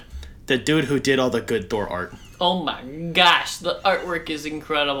sound. The dude who did all the good Thor art. Oh my gosh, the artwork is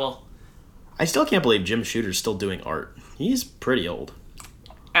incredible. I still can't believe Jim Shooter's still doing art. He's pretty old.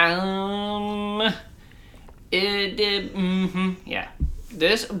 Yeah.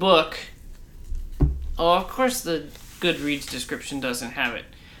 This book, of course the Goodreads description doesn't have it.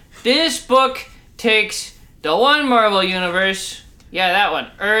 This book takes the one Marvel Universe, that one,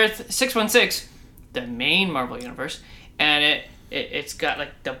 Earth 616, the main Marvel Universe, and it's got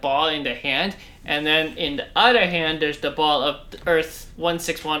the ball in the hand, and then in the other hand there's the ball of Earth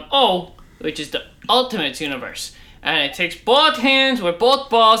 1610, which is the Ultimate Universe. And it takes both hands with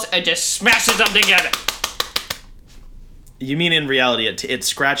both balls and just smashes them together. You mean in reality, it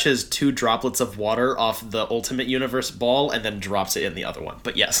scratches 2 droplets of water off the Ultimate Universe ball and then drops it in the other one.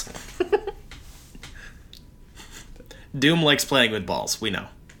 But yes. Doom likes playing with balls, we know.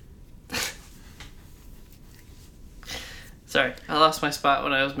 Sorry, I lost my spot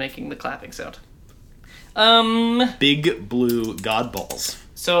when I was making the clapping sound. Big blue god balls.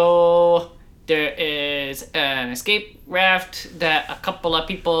 So there is an escape raft that a couple of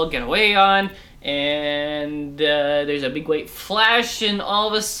people get away on, and there's a big white flash, and all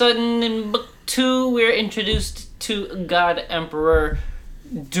of a sudden in book 2 we're introduced to God Emperor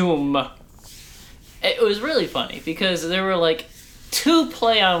Doom. It was really funny because there were like 2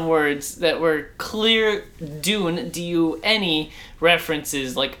 play on words that were clear Dune, D-U-N-E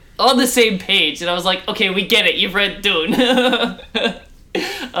references, like on the same page, and I was like, okay, we get it, you've read Dune.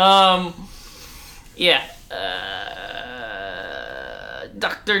 Yeah.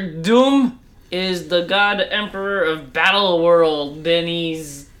 Dr. Doom is the God Emperor of Battle World, and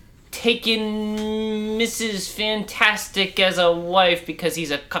he's taken Mrs. Fantastic as a wife because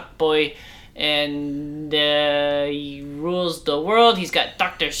he's a cuckboy, and he rules the world. He's got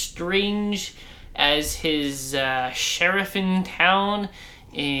Doctor Strange as his sheriff in town,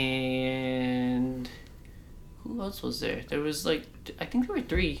 and who else was there? There was like, I think there were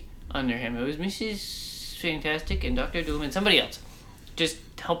 3 under him. It was Mrs. Fantastic and Doctor Doom and somebody else, just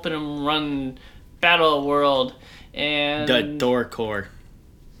helping him run Battle World. And The Thor Corps.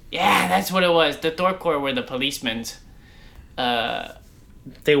 Yeah, that's what it was. The Thor Corps were the policemen.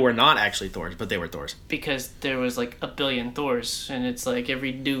 They were not actually Thors, but they were Thors. Because there was like a billion Thors, and it's like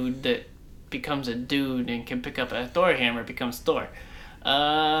every dude that becomes a dude and can pick up a Thor hammer becomes Thor.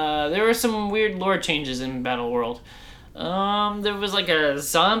 There were some weird lore changes in Battle World. There was like a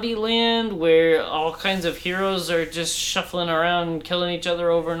zombie land where all kinds of heroes are just shuffling around and killing each other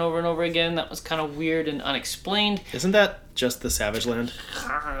over and over and over again. That was kind of weird and unexplained. Isn't that just the Savage Land?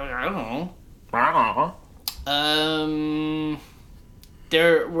 I don't know.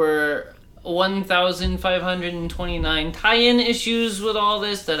 There were 1,529 tie-in issues with all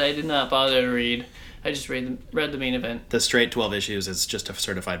this that I did not bother to read. I just read the main event. The straight 12 issues is just a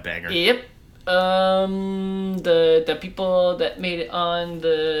certified banger. Yep. The people that made it on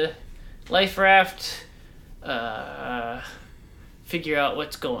the life raft figure out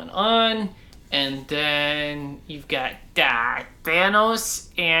what's going on, and then you've got Thanos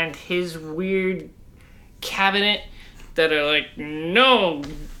and his weird cabinet that are like, no,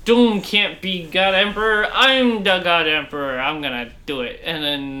 Doom can't be God Emperor, I'm the God Emperor, I'm gonna do it, and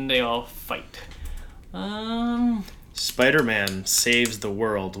then they all fight. Spider-Man saves the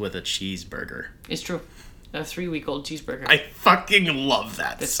world with a cheeseburger. It's true. A 3-week-old cheeseburger. I fucking love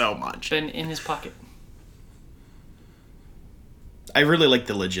that so much. Been in his pocket. I really like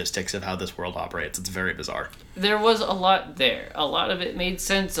the logistics of how this world operates. It's very bizarre. There was a lot there. A lot of it made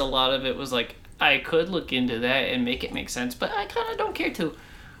sense. A lot of it was like, I could look into that and make it make sense, but I kind of don't care to.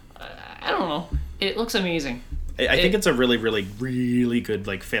 I don't know. It looks amazing. I think it's a really, really, really good,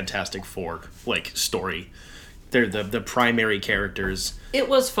 like, Fantastic Four, like, story. They're the primary characters. It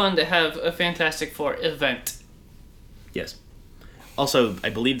was fun to have a Fantastic Four event. Yes. Also, I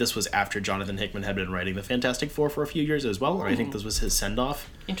believe this was after Jonathan Hickman had been writing the Fantastic Four for a few years as well, or I think this was his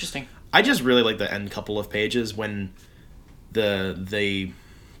send-off. Interesting. I just really like the end couple of pages when they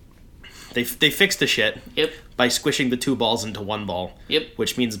fixed the shit. Yep. By squishing the 2 balls into 1 ball. Yep.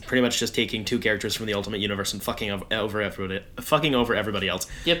 Which means pretty much just taking 2 characters from the Ultimate Universe and fucking over everybody else.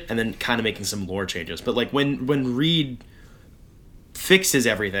 Yep. And then kind of making some lore changes. But like when Reed fixes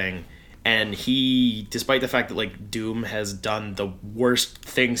everything, and he, despite the fact that like Doom has done the worst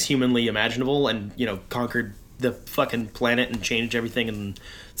things humanly imaginable, and conquered the fucking planet and changed everything and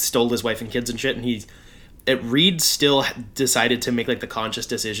stole his wife and kids and shit, and Reed still decided to make like the conscious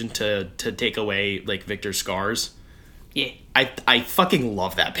decision to take away like Victor's scars. Yeah. I fucking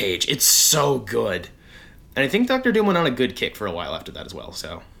love that page. It's so good. And I think Dr. Doom went on a good kick for a while after that as well,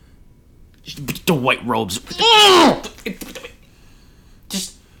 so. The white robes.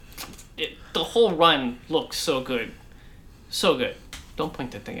 Just, the whole run looks so good. So good. Don't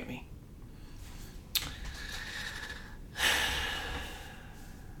point that thing at me.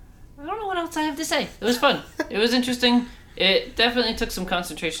 I don't know what else I have to say. It was fun. It was interesting. It definitely took some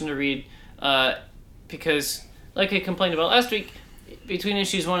concentration to read, because, like I complained about last week, between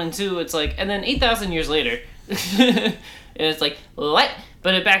issues 1 and 2, it's like, and then 8,000 years later, and it's like, what?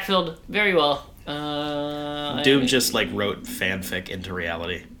 But it backfilled very well. Doom just like wrote fanfic into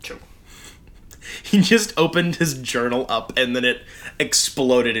reality. True. He just opened his journal up and then it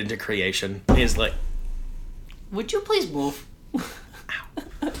exploded into creation. He's like, would you please move?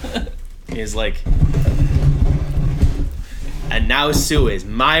 He's like, and now Sue is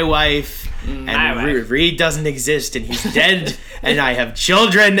my wife, My and wife. Reed doesn't exist, and he's dead, and I have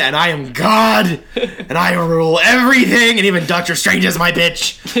children, and I am God, and I rule everything, and even Doctor Strange is my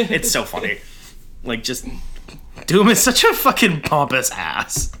bitch. It's so funny. Like, just, Doom is such a fucking pompous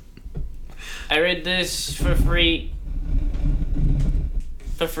ass. I read this for free.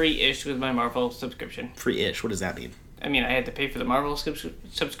 For free-ish with my Marvel subscription. Free-ish, what does that mean? I mean, I had to pay for the Marvel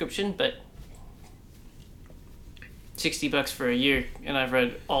subscription, but $60 for a year, and I've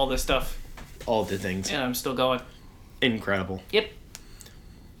read all this stuff, All the things. and I'm still going. Incredible. Yep.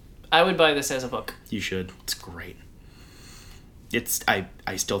 I would buy this as a book. You should. It's great. I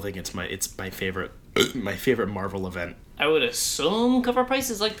still think it's my favorite my favorite Marvel event. I would assume cover price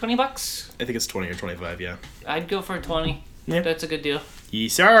is like $20. I think it's 20 or 25, yeah. I'd go for 20. Yeah. That's a good deal.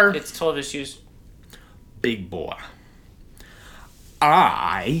 Yes, sir. It's 12 issues. Big boy.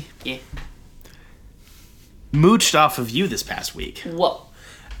 I Yeah. mooched off of you this past week, Whoa.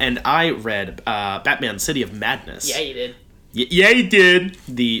 and I read Batman City of Madness. Yeah, you did. Yeah, you did.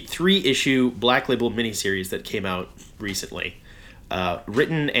 The 3-issue Black Label miniseries that came out recently.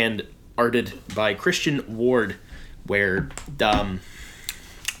 Written and arted by Christian Ward, where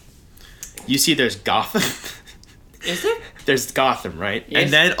you see there's Gotham. Is there? There's Gotham, right? Yes.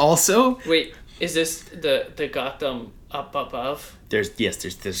 And then also Wait, is this the Gotham up above? there's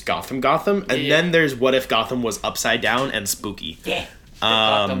Gotham, and Yeah. then there's What If Gotham Was Upside Down and Spooky. Yeah. The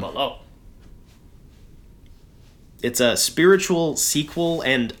Gotham below. It's a spiritual sequel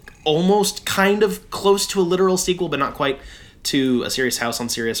and almost kind of close to a literal sequel, but not quite, to A Serious House on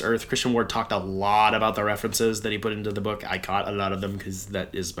Serious Earth. Christian Ward talked a lot about the references that he put into the book. I caught a lot of them because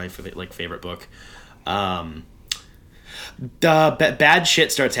that is my favorite book. Bad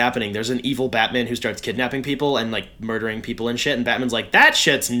shit starts happening. There's an evil Batman who starts kidnapping people and like murdering people and shit, and Batman's like, that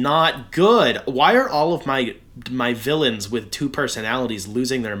shit's not good. Why are all of my villains with 2 personalities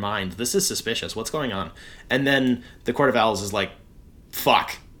losing their mind? This is suspicious. What's going on? And then the Court of Owls is like,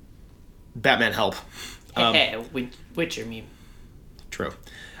 fuck. Batman, help. Witcher meme. True.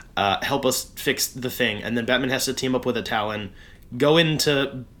 Help us fix the thing. And then Batman has to team up with a Talon, go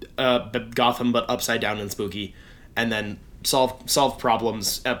into Gotham but upside down and spooky, and then solve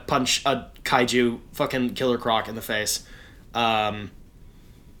problems, punch a kaiju fucking Killer Croc in the face.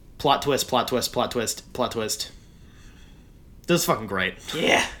 Plot twist. This is fucking great.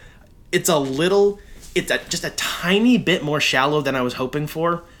 Yeah. It's just a tiny bit more shallow than I was hoping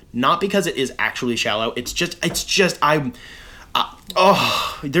for. Not because it is actually shallow.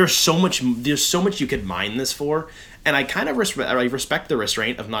 There's so much you could mine this for, and I kind of respect the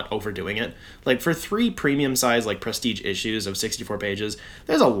restraint of not overdoing it. Like, for 3 premium size, like, prestige issues of 64 pages,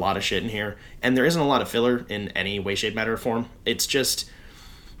 there's a lot of shit in here, and there isn't a lot of filler in any way, shape, matter, or form. It's just,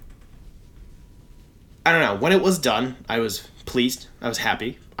 I don't know. When it was done, I was pleased. I was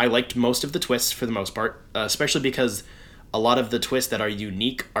happy. I liked most of the twists for the most part, especially because a lot of the twists that are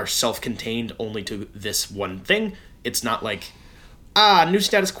unique are self-contained only to this one thing. It's not like, new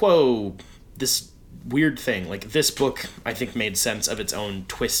status quo, this weird thing. Like, this book, I think, made sense of its own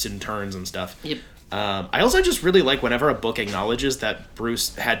twists and turns and stuff. Yep. I also just really like whenever a book acknowledges that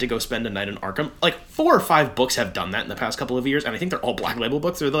Bruce had to go spend a night in Arkham. Like, 4 or 5 books have done that in the past couple of years, and I think they're all Black Label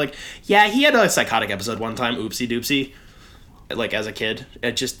books, where they're like, yeah, he had a psychotic episode one time, oopsie doopsie, like, as a kid.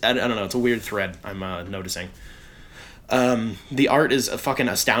 I don't know, it's a weird thread I'm noticing. The art is fucking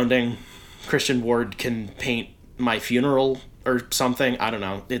astounding. Christian Ward can paint my funeral or something. I don't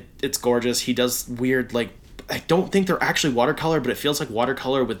know. It's gorgeous. He does weird, like, I don't think they're actually watercolor, but it feels like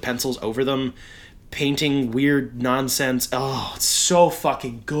watercolor with pencils over them, painting weird nonsense. Oh, it's so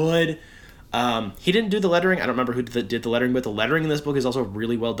fucking good. He didn't do the lettering. I don't remember who did the lettering, but the lettering in this book is also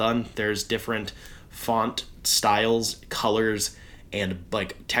really well done. There's different font styles, colors, and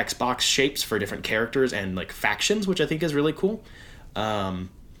like text box shapes for different characters and like factions, which I think is really cool.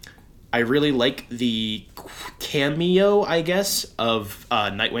 I really like the cameo, I guess, of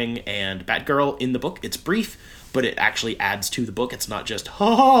Nightwing and Batgirl in the book. It's brief, but it actually adds to the book. It's not just,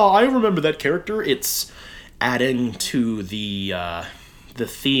 I remember that character. It's adding to the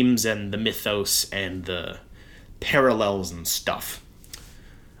themes and the mythos and the parallels and stuff.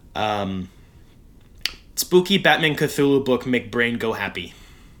 Spooky Batman Cthulhu book, make brain go happy.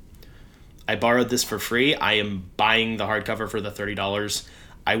 I borrowed this for free. I am buying the hardcover for the $30.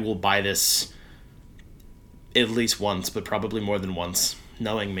 I will buy this at least once, but probably more than once,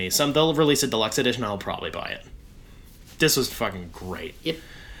 knowing me. They'll release a deluxe edition, I'll probably buy it. This was fucking great. Yep.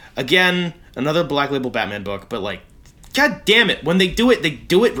 Again, another Black Label Batman book, but like, god damn it, when they do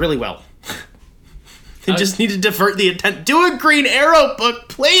it really well. They just need to divert the attention. Do a Green Arrow book,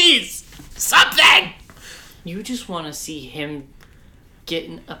 please! Something! You just want to see him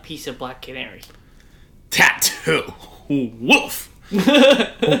getting a piece of Black Canary. Tattoo. Woof.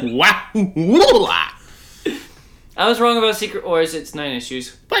 Wow. I was wrong about Secret Wars. It's 9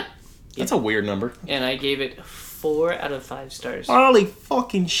 issues. What? That's a weird number. And I gave it 4 out of 5 stars. Holy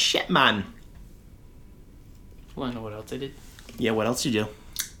fucking shit, man. Want to know what else I did? Yeah, what else did you do?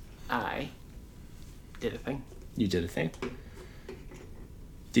 I did a thing. You did a thing.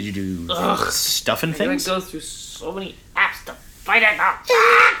 Did you do stuff and I'm going things? to go through so many apps to find it out.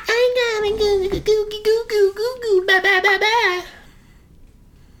 I'm gonna go goo goo goo goo goo goo ba ba ba ba.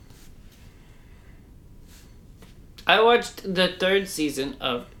 I watched the 3rd season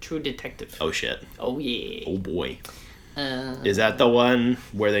of True Detective. Oh shit. Oh, yeah. Oh boy. Is that the one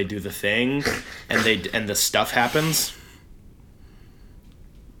where they do the thing and the stuff happens?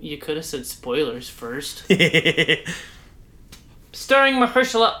 You could have said spoilers first. Starring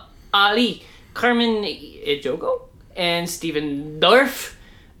Mahershala Ali, Carmen Ejogo, and Stephen Dorff.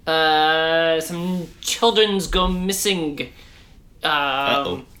 Some children's go missing.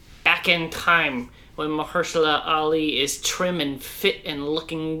 Back in time when Mahershala Ali is trim and fit and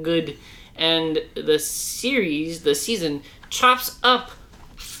looking good. And the season, chops up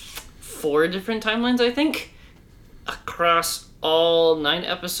 4 different timelines, I think, across all 9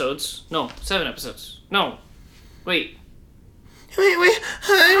 episodes. No, 7 episodes. No, wait. Wait.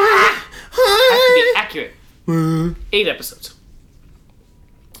 I have to be accurate. 8 episodes.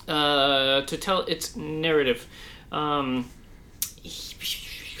 To tell its narrative.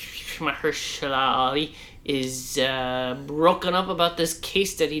 Mahershala Ali is broken up about this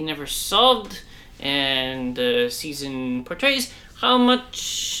case that he never solved, and the season portrays how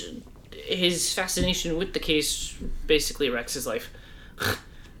much his fascination with the case basically wrecks his life.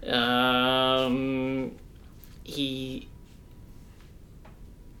 He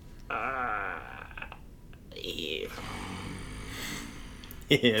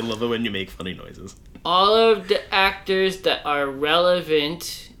I love it when you make funny noises. all of the actors that are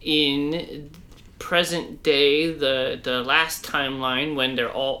relevant in present day, the last timeline when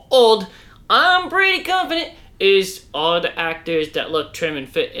they're all old, I'm pretty confident is all the actors that look trim and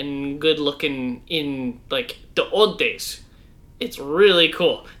fit and good looking in like the old days. It's really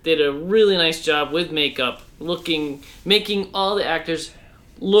cool. They did a really nice job with makeup, making all the actors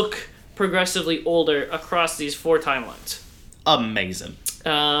look progressively older across these 4 timelines. Amazing.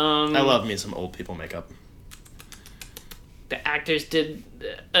 I love me some old people makeup. The actors did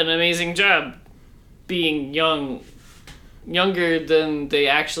an amazing job being younger than they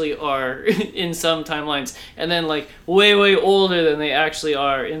actually are in some timelines, and then like way older than they actually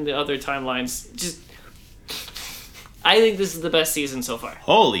are in the other timelines. Just, I think this is the best season so far.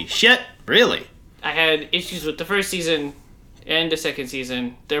 Holy shit, really? I had issues with the first season and the second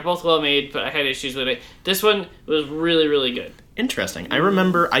season. They're both well made, but I had issues with it. This one was really good. Interesting. I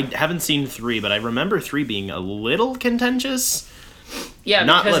remember, I haven't seen 3, but I remember 3 being a little contentious. Yeah,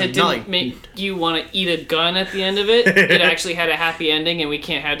 Not because like- it not didn't like- make you want to eat a gun at the end of it. It actually had a happy ending, and we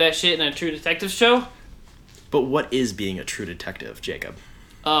can't have that shit in a True Detective show. But what is being a true detective, Jacob?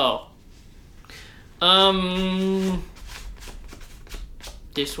 Oh.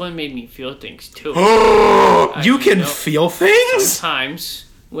 This one made me feel things, too. You can know, feel things? Sometimes,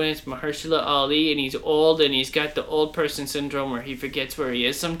 when it's Mahershala Ali, and he's old, and he's got the old person syndrome where he forgets where he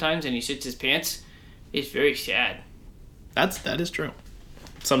is sometimes, and he shits his pants, it's very sad. That is true.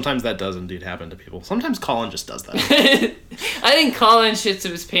 Sometimes that does indeed happen to people. Sometimes Colin just does that. I think Colin shits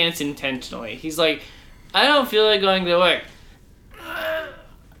his pants intentionally. He's like, I don't feel like going to work.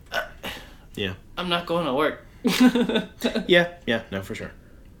 Yeah. I'm not going to work. Yeah, no, for sure.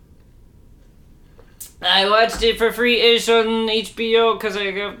 I watched it for free-ish on HBO because I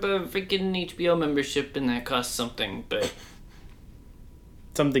got the freaking HBO membership and that costs something, but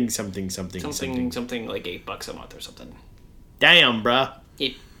Something something like $8 a month or something. Damn, bruh.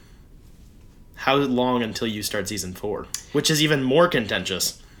 It, How long until you start season 4? Which is even more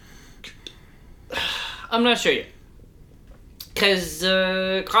contentious. I'm not sure yet. Because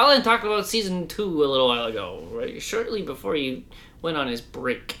Colin talked about season 2 a little while ago, right? Shortly before he went on his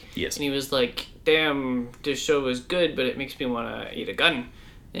break. Yes. And he was like, damn, this show is good, but it makes me want to eat a gun.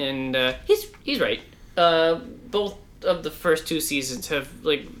 And he's right. Both of the first 2 seasons have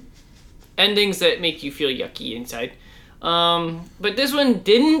like endings that make you feel yucky inside. But this one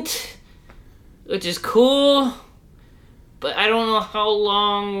didn't, which is cool. But I don't know how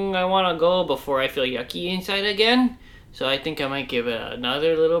long I want to go before I feel yucky inside again. So I think I might give it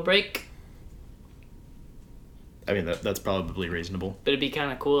another little break. I mean, that's probably reasonable. But it'd be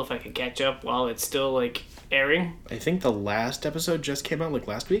kind of cool if I could catch up while it's still, like, airing. I think the last episode just came out, like,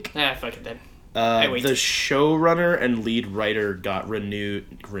 last week. Ah, fuck it then. wait. The showrunner and lead writer got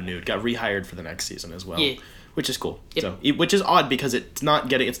rehired for the next season as well. Yeah. Which is cool. Yep. So, which is odd because it's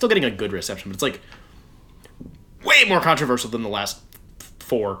still getting a good reception, but it's like way more controversial than the last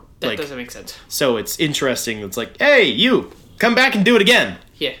 4. That doesn't make sense. So it's interesting. It's like, hey, you come back and do it again.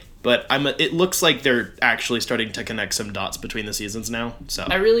 Yeah. But it looks like they're actually starting to connect some dots between the seasons now. So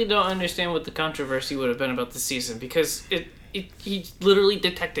I really don't understand what the controversy would have been about this season because he's literally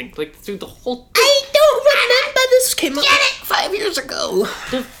detecting like through the whole thing. I don't remember this came out 5 years ago.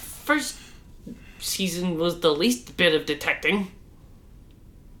 The first season was the least bit of detecting.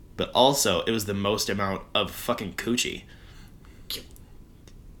 But also, it was the most amount of fucking coochie.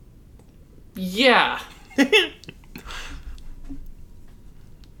 Yeah.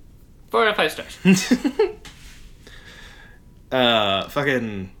 4 out of 5 stars.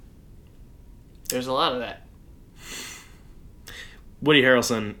 Fucking There's a lot of that. Woody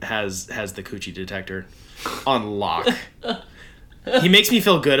Harrelson has the coochie detector on lock. He makes me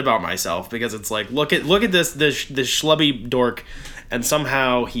feel good about myself because it's like, look at this schlubby dork, and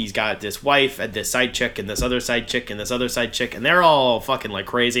somehow he's got this wife and this side chick and this other side chick and this other side chick, and they're all fucking like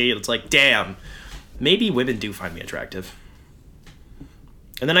crazy. And it's like, damn, maybe women do find me attractive.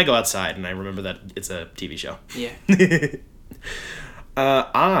 And then I go outside and I remember that it's a TV show. Yeah.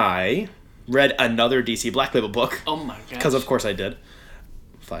 I read another DC Black Label book. Oh my god. Because of course I did.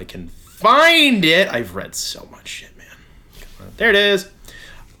 If I can find it. I've read so much shit, man. There it is.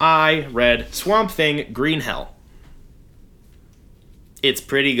 I read Swamp Thing Green Hell. It's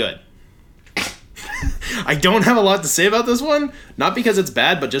pretty good. I don't have a lot to say about this one. Not because it's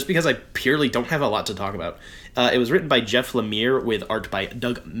bad, but just because I purely don't have a lot to talk about. It was written by Jeff Lemire with art by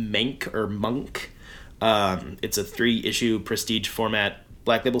Doug Monk. It's a 3-issue prestige format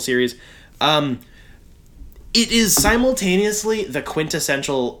Black Label series. It is simultaneously the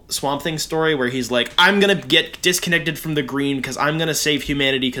quintessential Swamp Thing story where he's like, I'm going to get disconnected from the green because I'm going to save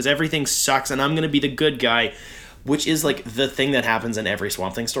humanity because everything sucks and I'm going to be the good guy, which is like the thing that happens in every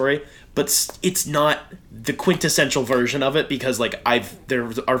Swamp Thing story. But it's not the quintessential version of it because like there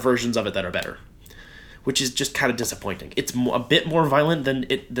are versions of it that are better, which is just kind of disappointing. It's a bit more violent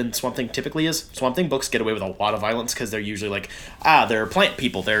than Swamp Thing typically is. Swamp Thing books get away with a lot of violence because they're usually like, they're plant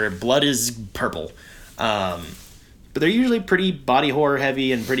people, their blood is purple. But they're usually pretty body horror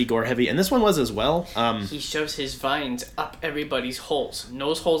heavy and pretty gore heavy, and this one was as well. He shoves his vines up everybody's holes.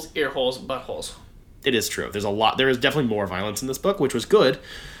 Nose holes, ear holes, butt holes. It is true. There is definitely more violence in this book, which was good.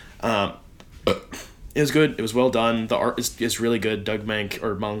 It was good. It was well done. The art is really good. Doug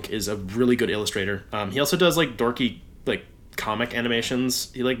Monk is a really good illustrator. He also does like dorky like comic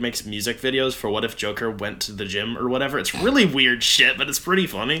animations. He like makes music videos for What If Joker Went to the Gym or whatever. It's really weird shit, but it's pretty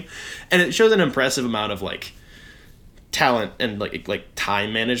funny, and it shows an impressive amount of like talent and like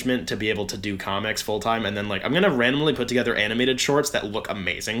time management to be able to do comics full time. And then like I'm gonna randomly put together animated shorts that look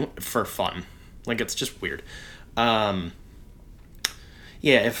amazing for fun. Like it's just weird.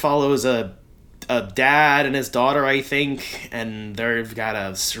 It follows a dad and his daughter, I think, and they've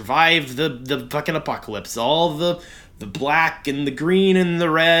gotta survive the fucking apocalypse. All the black and the green and the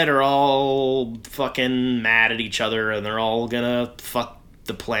red are all fucking mad at each other, and they're all gonna fuck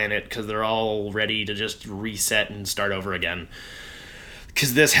the planet because they're all ready to just reset and start over again.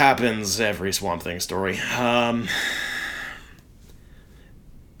 Because this happens every Swamp Thing story.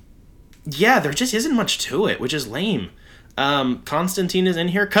 There just isn't much to it, which is lame. Constantine is in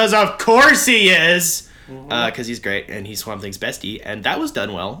here because of course he is, because he's great and he's Swamp Thing's bestie, and that was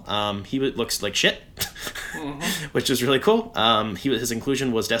done well. He looks like shit, which is really cool. His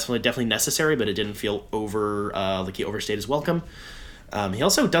inclusion was definitely necessary, but it didn't feel like he overstayed his welcome. He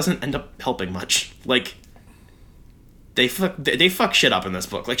also doesn't end up helping much. Like they fuck shit up in this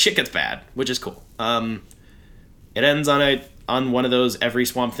book. Like shit gets bad, which is cool. It ends on one of those every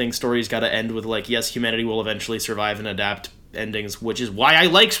Swamp Thing stories got to end with like, yes, humanity will eventually survive and adapt endings, which is why I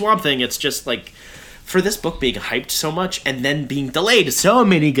like Swamp Thing. It's just like, for this book being hyped so much and then being delayed so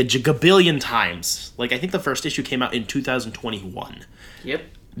many gabillion times. Like I think the first issue came out in 2021. Yep.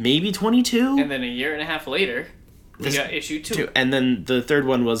 Maybe 22. And then a year and a half later, we got issue 2. And then the third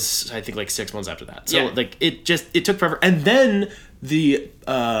one was, I think, like 6 months after that. So like it took forever. And then the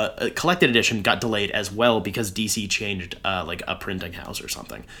collected edition got delayed as well because DC changed like a printing house or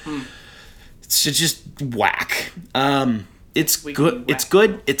something. It's just whack. It's good. It's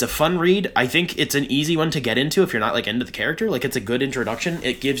good. It's a fun read. I think it's an easy one to get into if you're not like into the character. Like it's a good introduction.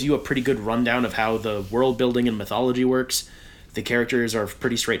 It gives you a pretty good rundown of how the world building and mythology works. The characters are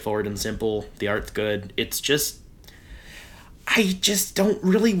pretty straightforward and simple. The art's good. It's just, I just don't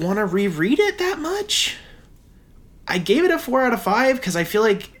really want to reread it that much. I gave it a 4 out of 5 because I feel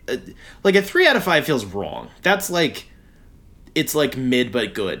like a 3 out of 5 feels wrong. That's like, it's like mid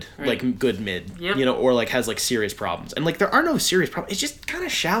but good, Right. like good mid, Yep. you know, or like has like serious problems. And like there are no serious problems. It's just kind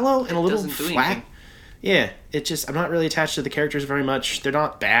of shallow and a little doesn't do flat. anything. Yeah, it just, I'm not really attached to the characters very much. They're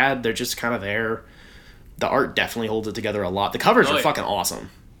not bad. They're just kind of there. The art definitely holds it together a lot. The covers Oh, are yeah. fucking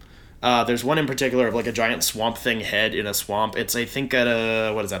awesome. There's one in particular of like a giant swamp thing head in a swamp. It's, I think, at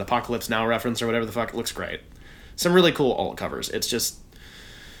a, what is that, Apocalypse Now reference or whatever the fuck. It looks great. Some really cool alt covers. It's just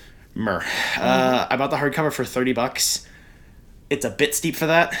meh. I bought the hardcover for $30. It's a bit steep for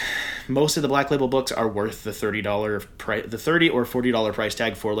that. Most of the Black Label books are worth the $30 price, the $30 or $40 price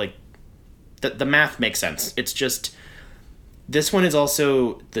tag for like the math makes sense. It's just this one is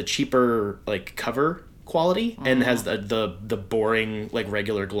also the cheaper like cover quality and has the boring like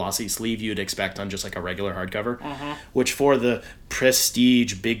regular glossy sleeve you'd expect on just like a regular hardcover, which for the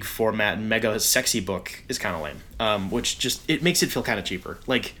prestige big format mega sexy book is kind of lame. Which just it makes it feel kind of cheaper.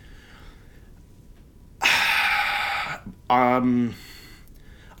 Like I'm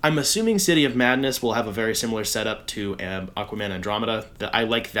assuming City of Madness will have a very similar setup to Aquaman Andromeda. I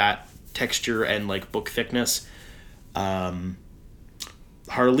like that texture and like book thickness.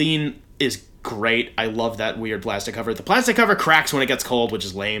 Harleen is great. I love that weird plastic cover. The plastic cover cracks when it gets cold, which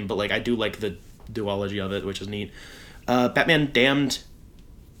is lame, but like I do like the duology of it, which is neat. Batman Damned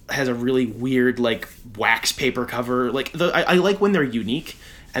has a really weird like wax paper cover. Like I like when they're unique.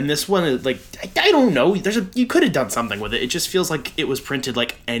 And this one is like I don't know. You could have done something with it. It just feels like it was printed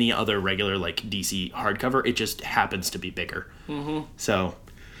like any other regular like DC hardcover. It just happens to be bigger. Mm-hmm. So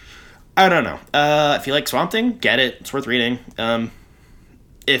I don't know. If you like Swamp Thing, get it. It's worth reading.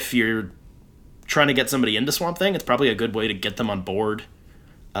 If you're trying to get somebody into Swamp Thing, it's probably a good way to get them on board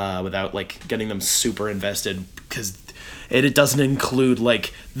without like getting them super invested because it doesn't include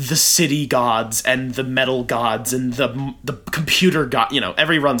like the city gods and the metal gods and the computer god. You know,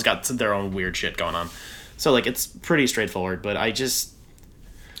 every run's got their own weird shit going on. So like it's pretty straightforward. But I just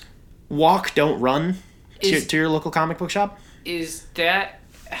walk, don't run to your local comic book shop. Is that...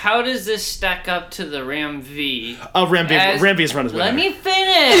 How does this stack up to the Ram V? Oh, Ram V's run is way Let better. me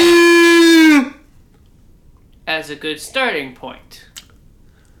finish! As a good starting point.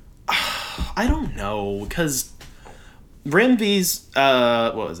 I don't know, because Ram V's,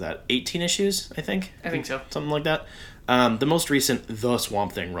 what was that, 18 issues, I think? I think so. Something like that. The most recent The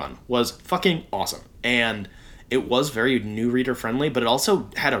Swamp Thing run was fucking awesome. And it was very new reader friendly, but it also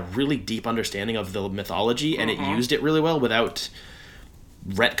had a really deep understanding of the mythology, and it used it really well without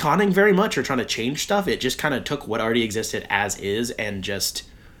retconning very much or trying to change stuff. It just kind of took what already existed as is, and just,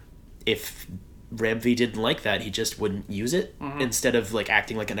 if Ram V didn't like that, he just wouldn't use it instead of like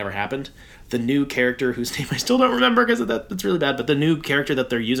acting like it never happened. The new character, whose name I still don't remember because that's really bad, but the new character that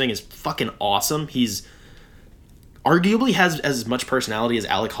they're using is fucking awesome. He's arguably has as much personality as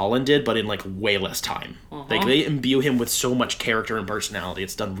Alec Holland did, but in like way less time. Like they imbue him with so much character and personality.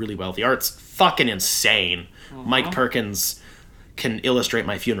 It's done really well. The art's fucking insane. Mike Perkins can illustrate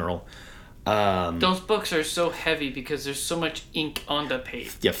my funeral. Those books are so heavy because there's so much ink on the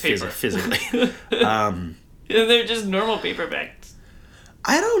paper. Yeah, physically. They're just normal paperbacks.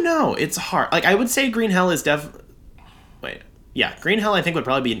 I don't know. It's hard. Like, I would say Green Hell is Green Hell I think would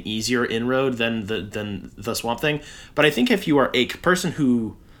probably be an easier inroad than the Swamp Thing. But I think if you are a person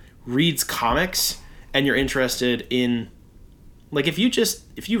who reads comics and you're interested in, like, if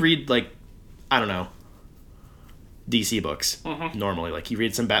you read, like, I don't know, DC books normally, like you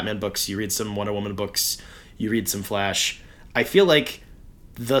read some Batman books, you read some Wonder Woman books, you read some Flash, I feel like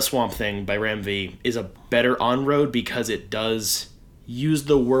The Swamp Thing by Ram V is a better on-road because it does use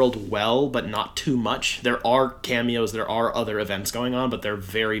the world well, but not too much. There are cameos, there are other events going on, but they're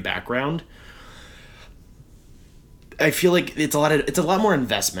very background. I feel like it's a lot more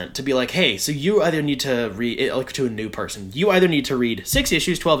investment to be like, hey, so you either need to read, like, to a new person, you either need to read 6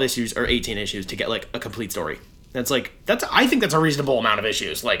 issues, 12 issues, or 18 issues to get like a complete story. I think that's a reasonable amount of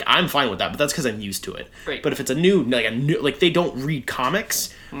issues. Like, I'm fine with that, but that's because I'm used to it. Right. But if it's a new, they don't read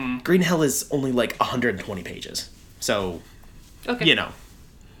comics, Green Hell is only like 120 pages. So, Okay. you know.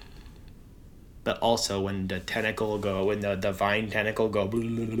 But also when the divine tentacle go, blah, blah,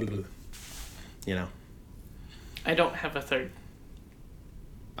 blah, blah, you know. I don't have a third.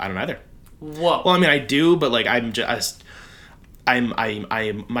 I don't either. Whoa. Well, I mean, I do, but like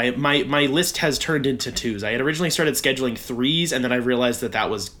my list has turned into 2s. I had originally started scheduling 3s, and then I realized that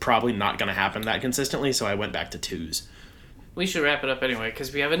was probably not going to happen that consistently, so I went back to 2s. We should wrap it up anyway,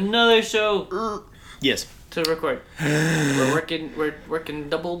 because we have another show. Yes. To record. We're working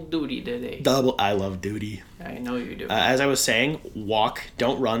double duty today. I love duty. I know you do. As I was saying, walk,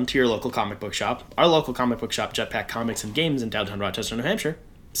 don't run to your local comic book shop. Our local comic book shop, Jetpack Comics and Games in downtown Rochester, New Hampshire,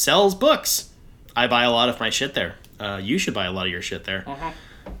 sells books. I buy a lot of my shit there. You should buy a lot of your shit there. Uh-huh.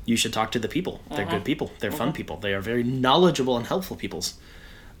 You should talk to the people. They're good people. They're fun people. They are very knowledgeable and helpful peoples.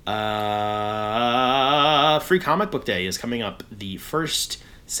 Free Comic Book Day is coming up the first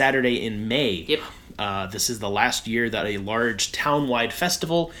Saturday in May. Yep. This is the last year that a large town-wide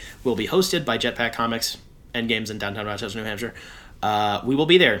festival will be hosted by Jetpack Comics and Games in downtown Rochester, New Hampshire. We will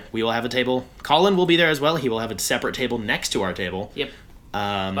be there. We will have a table. Colin will be there as well. He will have a separate table next to our table. Yep.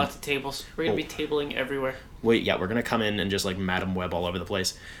 Lots of tables. We're going to be tabling everywhere. We're going to come in and just like Madam Web all over the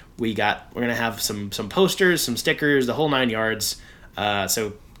place. We're going to have some posters, some stickers, the whole 9 yards.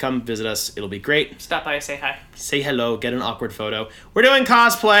 So come visit us. It'll be great. Stop by, say hi. Say hello, get an awkward photo. We're doing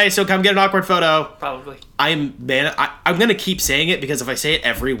cosplay, so come get an awkward photo. Probably. I'm going to keep saying it because if I say it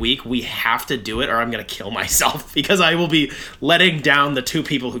every week, we have to do it or I'm going to kill myself because I will be letting down the 2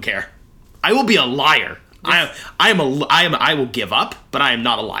 people who care. I will be a liar. I will give up, but I am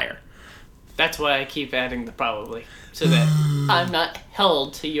not a liar. That's why I keep adding the probably, so that I'm not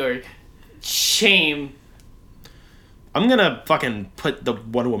held to your shame. I'm gonna fucking put the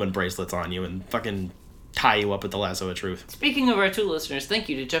Wonder Woman bracelets on you and fucking tie you up with the lasso of truth. Speaking of our 2 listeners, thank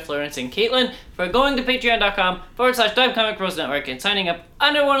you to Jeff Lawrence and Caitlin for going to patreon.com/Dive Comic Bros Network and signing up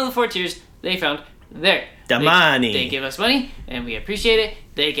under one of the 4 tiers they found there. The money. They give us money, and we appreciate it.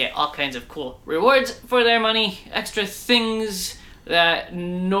 They get all kinds of cool rewards for their money, extra things that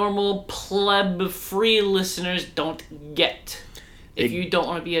normal pleb free listeners don't get. If you don't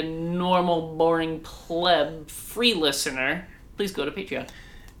want to be a normal, boring pleb free listener, please go to Patreon.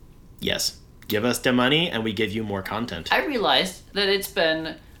 Yes. Give us the money, and we give you more content. I realized that it's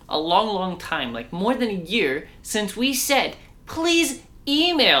been a long, long time, like more than a year, since we said, please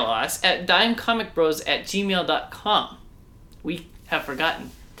email us at dimecomicbros@gmail.com. We have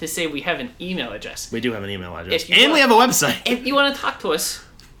forgotten to say we have an email address. We do have an email address. And we have a website. If you want to talk to us.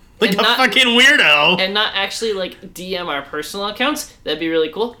 Like a fucking weirdo. And not actually like DM our personal accounts, that'd be really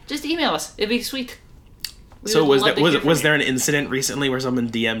cool. Just email us. It'd be sweet. So was there an incident recently where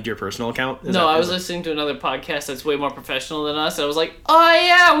someone DM'd your personal account? No, I was listening to another podcast that's way more professional than us. And I was like, oh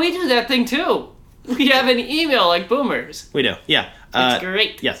yeah, we do that thing too. We have an email like boomers. We do, yeah. It's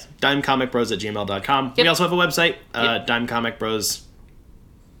great. Yes, dimecomicbros@gmail.com. Yep. We also have a website, dimecomicbros...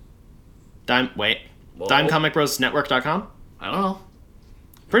 dimecomicbrosnetwork.com? I don't know.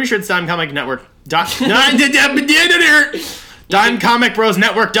 Pretty sure it's dimecomicnetwork.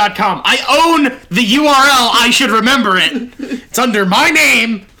 dimecomicbrosnetwork.com. I own the URL. I should remember it. It's under my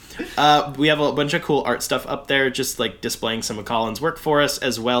name. We have a bunch of cool art stuff up there, just like displaying some of Colin's work for us,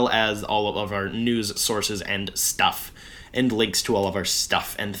 as well as all of our news sources and stuff, and links to all of our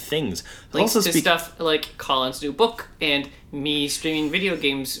stuff and things. Links to stuff like Colin's new book and me streaming video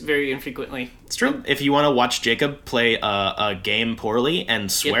games very infrequently. It's true. If you want to watch Jacob play a game poorly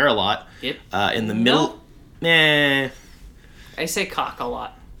and swear a lot, in the middle, I say cock a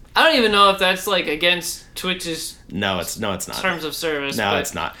lot. I don't even know if that's like against Twitch's No, it's not. terms of service. No,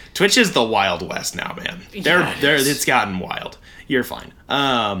 it's not. Twitch is the Wild West now, man. It's gotten wild. You're fine.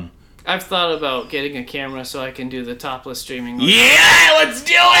 I've thought about getting a camera so I can do the topless streaming. Yeah, let's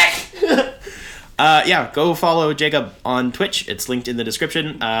do it! Go follow Jacob on Twitch. It's linked in the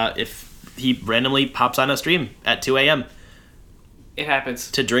description. If he randomly pops on a stream at 2 a.m. It happens.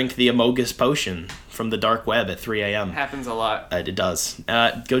 To drink the Amogus potion from the dark web at 3 a.m. Happens a lot. It does.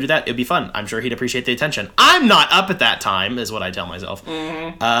 Go do that. It'd be fun. I'm sure he'd appreciate the attention. I'm not up at that time, is what I tell myself.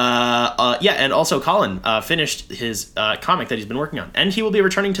 Mm-hmm. And also Colin finished his comic that he's been working on. And he will be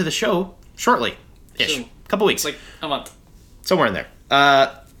returning to the show shortly-ish. Soon. Couple weeks. Like a month. Somewhere in there.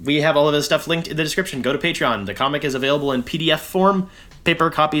 We have all of his stuff linked in the description. Go to Patreon. The comic is available in PDF form. Paper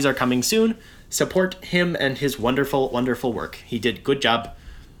copies are coming soon. Support him and his wonderful, wonderful work. He did good job.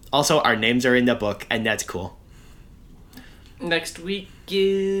 Also, our names are in the book, and that's cool. Next week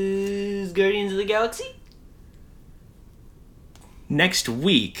is Guardians of the Galaxy? Next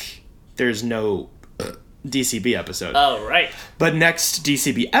week, there's no DCB episode. Oh, right. But next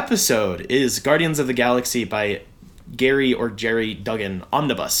DCB episode is Guardians of the Galaxy by Gary or Jerry Duggan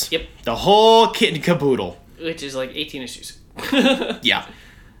Omnibus. Yep. The whole kit and caboodle. Which is like 18 issues. Yeah.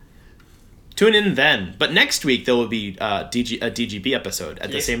 Tune in then. But next week, there will be a DGB episode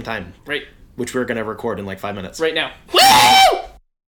at the same time. Right. Which we're going to record in like 5 minutes. Right now. Woo!